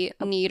that we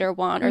need or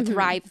want or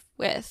thrive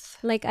with.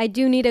 Like, I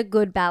do need a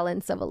good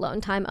balance of alone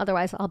time.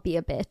 Otherwise, I'll be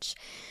a bitch.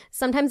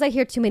 Sometimes I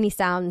hear too many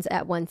sounds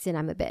at once and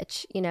I'm a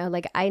bitch. You know,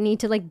 like I need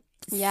to like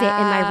sit in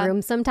my room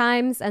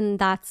sometimes, and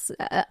that's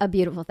a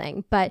beautiful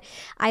thing. But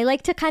I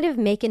like to kind of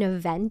make an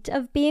event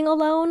of being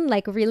alone,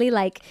 like really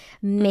like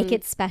make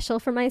it special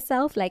for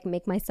myself, like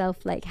make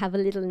myself like have a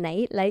little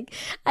night. Like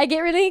I get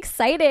really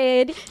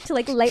excited to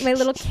like light my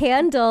little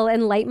candle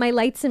and light my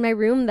lights in my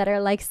room that are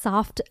like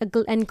soft and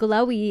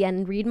glowy,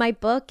 and read my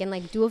book and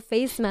like do a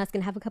face mask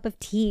and have a cup of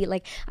tea.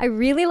 Like I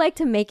really like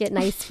to make it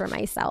nice for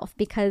myself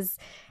because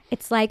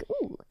it's like,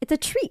 ooh, it's a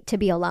treat to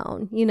be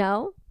alone, you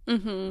know?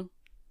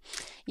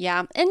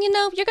 Yeah. And you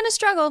know, you're going to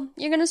struggle.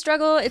 You're going to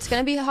struggle. It's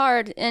going to be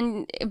hard.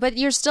 But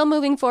you're still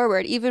moving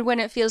forward, even when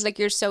it feels like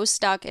you're so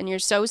stuck and you're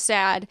so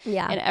sad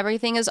and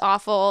everything is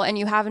awful and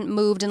you haven't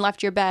moved and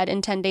left your bed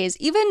in 10 days.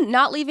 Even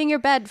not leaving your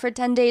bed for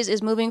 10 days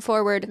is moving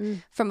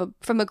forward from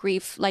a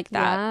grief like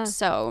that. Yeah.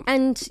 So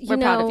and we're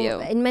proud of you.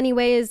 In many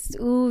ways,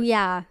 ooh,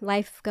 yeah,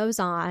 life goes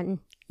on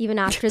even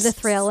after the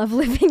thrill of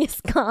living is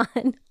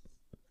gone.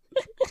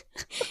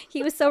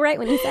 He was so right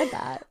when he said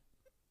that.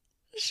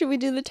 Should we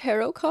do the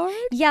tarot card?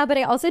 Yeah, but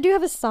I also do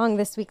have a song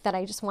this week that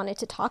I just wanted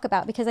to talk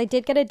about because I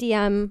did get a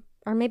DM,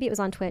 or maybe it was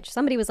on Twitch.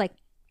 Somebody was like,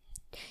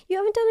 you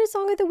haven't done a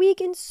song of the week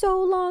in so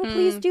long.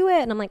 Please do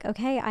it. And I'm like,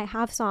 okay, I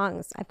have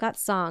songs. I've got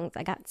songs.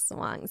 I got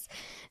songs.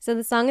 So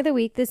the song of the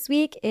week this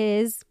week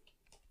is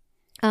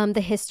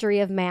The History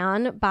of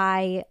Man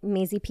by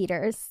Maisie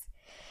Peters.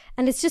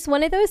 And it's just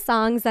one of those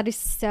songs that is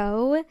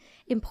so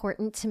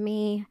important to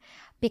me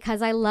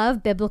because I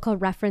love biblical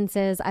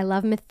references. I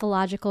love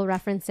mythological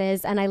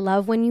references. And I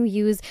love when you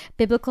use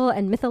biblical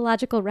and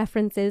mythological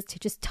references to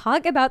just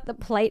talk about the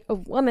plight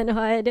of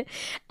womanhood.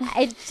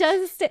 It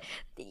just,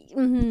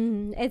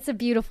 it's a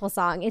beautiful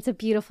song. It's a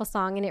beautiful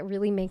song. And it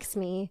really makes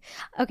me,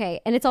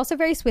 okay. And it's also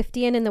very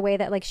Swiftian in the way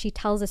that like she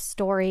tells a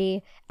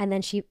story and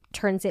then she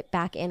turns it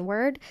back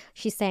inward.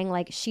 She's saying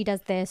like, she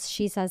does this,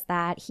 she says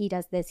that, he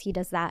does this, he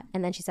does that.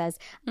 And then she says,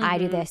 I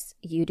do this,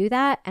 you do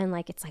that. And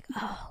like, it's like,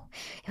 oh,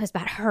 it was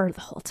about her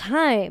the whole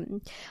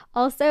time.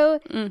 Also,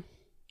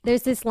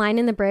 there's this line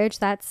in the bridge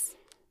that's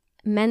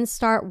men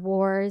start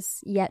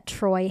wars, yet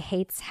Troy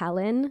hates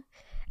Helen.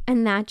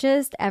 And that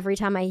just, every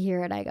time I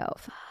hear it, I go,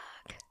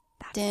 fuck,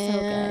 that's so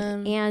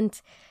good.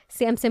 And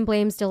Samson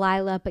blames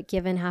Delilah, but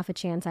given half a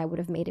chance, I would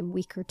have made him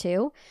weaker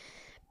too.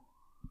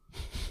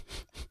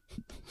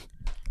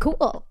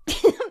 Cool.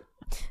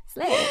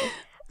 Slay.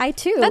 I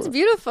too. That's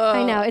beautiful.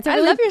 I know. I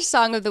love your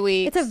song of the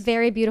week. It's a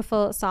very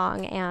beautiful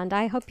song, and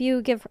I hope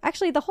you give.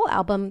 Actually, the whole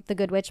album, "The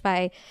Good Witch"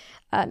 by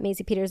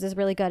Maisie Peters, is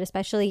really good.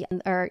 Especially,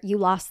 or "You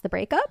Lost the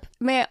Breakup."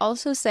 May I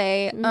also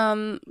say,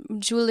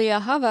 Julia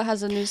Hava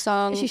has a new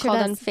song called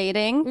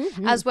 "Unfading,"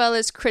 as well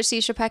as Chrissy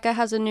Shapeka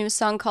has a new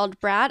song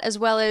called "Brat," as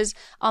well as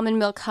Almond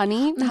Milk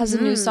Honey has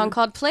a new song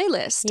called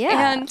 "Playlist."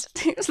 Yeah, and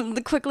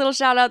the quick little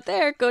shout out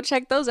there. Go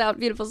check those out.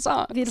 Beautiful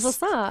songs. Beautiful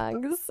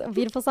songs.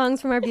 Beautiful songs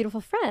from our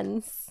beautiful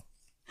friends.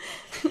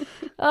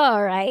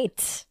 All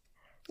right.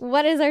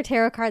 What is our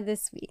tarot card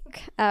this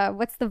week?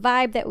 What's the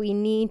vibe that we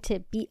need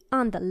to be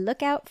on the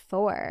lookout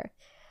for?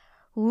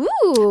 Ooh.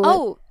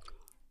 Oh,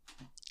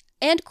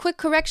 and quick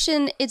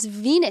correction, it's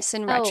Venus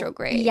in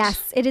retrograde.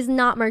 Yes, it is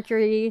not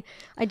Mercury.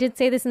 I did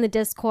say this in the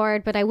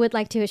Discord, but I would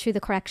like to issue the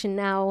correction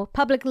now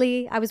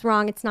publicly. I was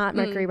wrong. It's not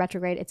Mercury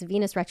retrograde. It's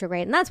Venus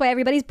retrograde. And that's why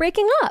everybody's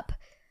breaking up.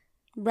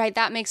 Right.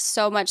 That makes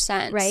so much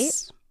sense. Right?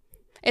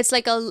 It's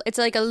like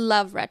a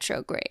love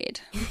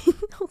retrograde.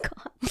 Oh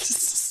God.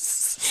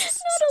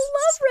 Not a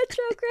love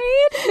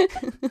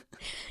retrograde.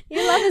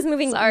 Your love is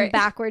moving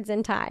backwards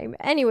in time.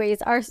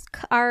 Anyways, our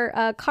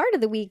card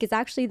of the week is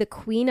actually the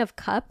Queen of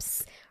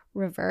Cups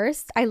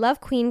reversed. I love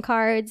queen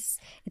cards.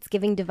 It's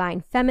giving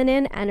divine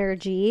feminine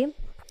energy.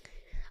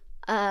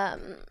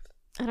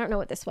 I don't know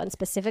what this one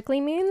specifically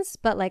means,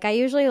 but like I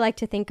usually like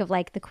to think of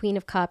like the Queen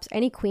of Cups,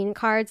 any queen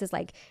cards as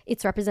like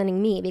it's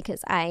representing me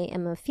because I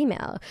am a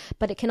female,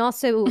 but it can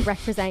also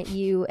represent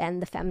you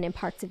and the feminine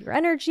parts of your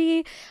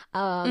energy,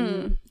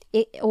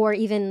 or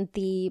even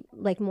the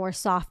like more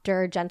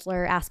softer,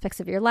 gentler aspects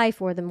of your life,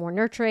 or the more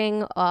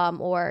nurturing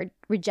or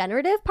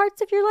regenerative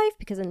parts of your life,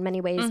 because in many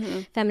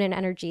ways feminine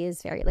energy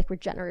is very like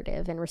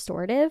regenerative and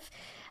restorative.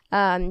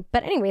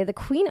 But anyway, the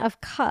Queen of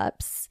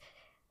Cups.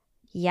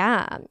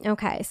 Yeah.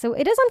 Okay. So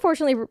it is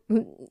unfortunately.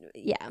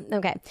 Yeah.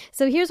 Okay.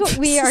 So here's what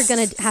we are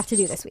going to have to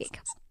do this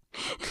week.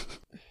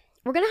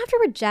 We're going to have to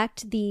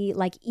reject the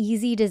like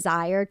easy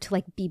desire to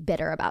like be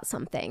bitter about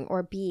something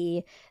or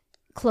be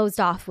closed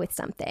off with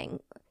something.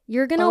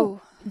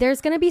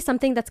 There's going to be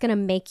something that's going to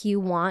make you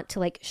want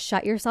to like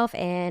shut yourself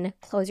in,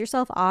 close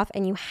yourself off,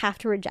 and you have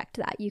to reject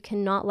that. You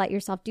cannot let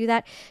yourself do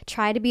that.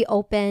 Try to be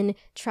open,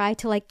 try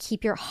to like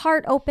keep your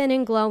heart open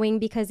and glowing,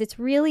 because it's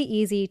really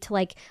easy to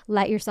like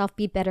let yourself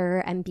be bitter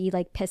and be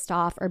like pissed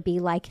off or be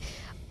like,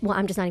 well,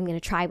 I'm just not even going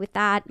to try with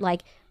that.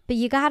 Like, but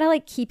you got to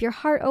like keep your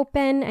heart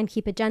open and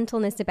keep a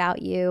gentleness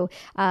about you,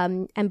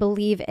 and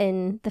believe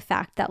in the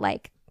fact that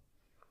like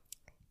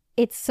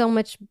it's so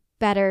much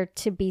better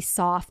to be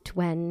soft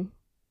when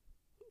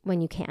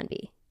you can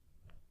be.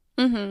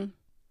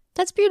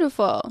 That's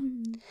beautiful.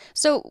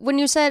 So when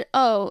you said,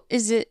 oh,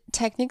 is it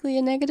technically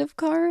a negative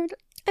card?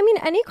 I mean,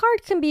 any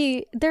card can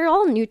be, they're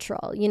all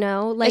neutral, you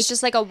know? Like it's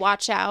just like a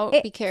watch out,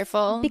 be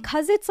careful.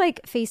 Because it's like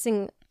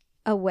facing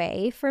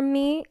away from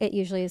me, it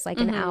usually is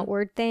like an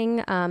outward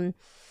thing.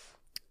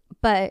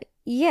 But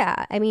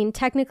yeah, I mean,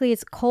 technically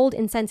it's cold,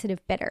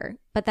 insensitive, bitter,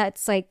 but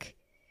that's like,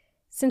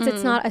 since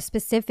it's not a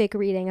specific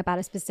reading about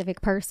a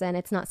specific person,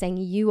 it's not saying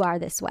you are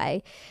this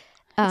way.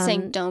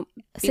 Saying don't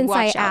be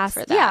watch out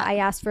for that. Yeah, I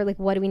asked for like,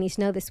 what do we need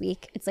to know this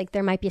week? It's like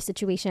there might be a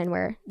situation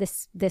where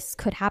this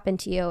could happen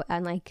to you,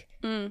 and like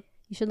you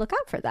should look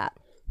out for that.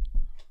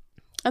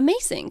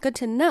 Amazing. Good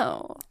to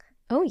know.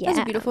 Oh yeah. That's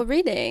a beautiful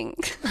reading.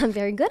 I'm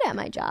very good at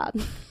my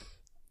job.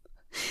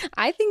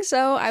 I think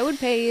so. I would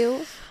pay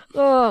you.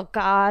 Oh,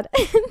 God.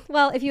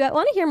 Well, if you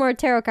want to hear more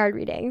tarot card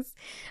readings,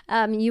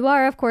 you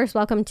are, of course,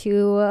 welcome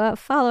to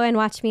follow and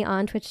watch me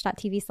on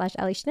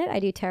twitch.tv/EllieSchnitt. I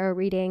do tarot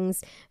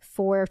readings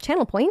for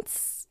channel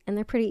points, and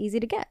they're pretty easy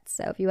to get.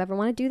 So if you ever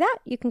want to do that,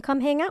 you can come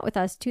hang out with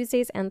us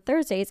Tuesdays and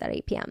Thursdays at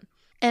 8 p.m.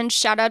 And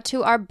shout out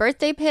to our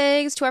birthday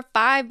pigs, to our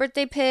 5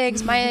 birthday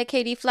pigs, Maya,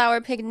 Katie,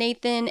 Flower Pig,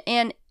 Nathan,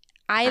 and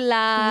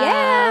Isla.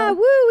 Yeah. Woo.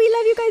 We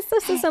love you guys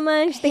so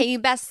much. Hey,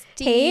 besties.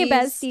 Hey,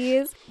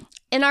 besties.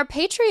 And our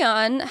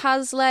Patreon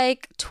has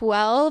like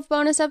 12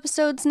 bonus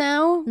episodes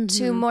now,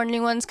 2 more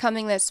new ones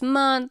coming this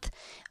month,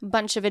 a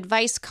bunch of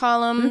advice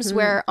columns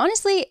where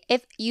honestly,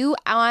 if you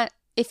want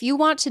if you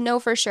want to know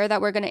for sure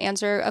that we're going to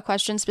answer a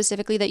question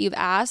specifically that you've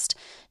asked,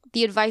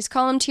 the advice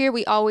column tier,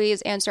 we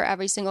always answer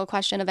every single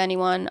question of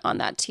anyone on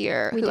that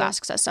tier who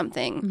asks us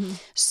something.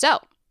 So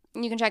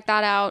you can check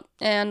that out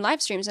and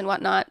live streams and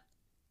whatnot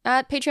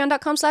at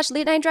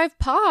patreon.com/late night drive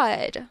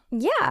pod.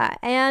 Yeah,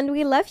 and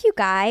we love you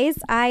guys.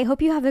 I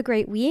hope you have a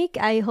great week.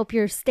 I hope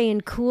you're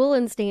staying cool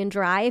and staying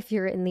dry if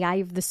you're in the eye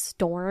of the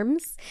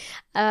storms.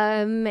 Yeah,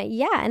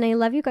 and I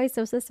love you guys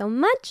so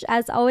much.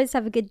 As always,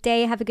 have a good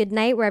day, have a good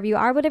night, wherever you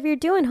are, whatever you're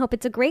doing. Hope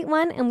it's a great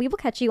one, and we will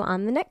catch you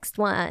on the next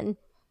one.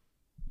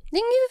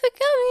 Thank you for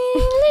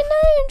coming, Late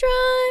Night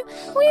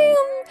Drive. We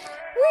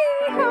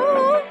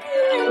hope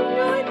you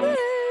enjoyed the drive.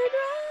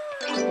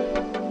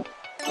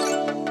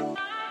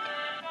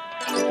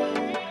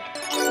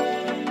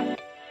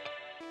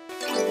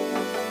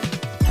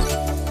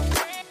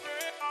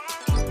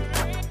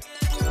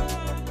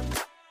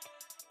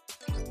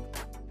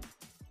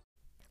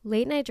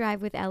 Late Night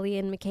Drive with Ellie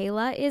and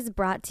Michaela is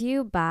brought to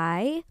you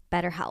by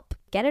BetterHelp.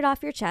 Get it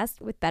off your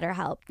chest with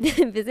BetterHelp.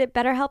 Visit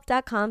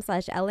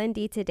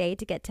betterhelp.com/LND today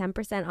to get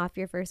 10% off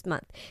your first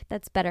month.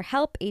 That's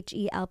BetterHelp,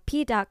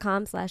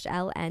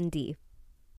 HELP.com/LND.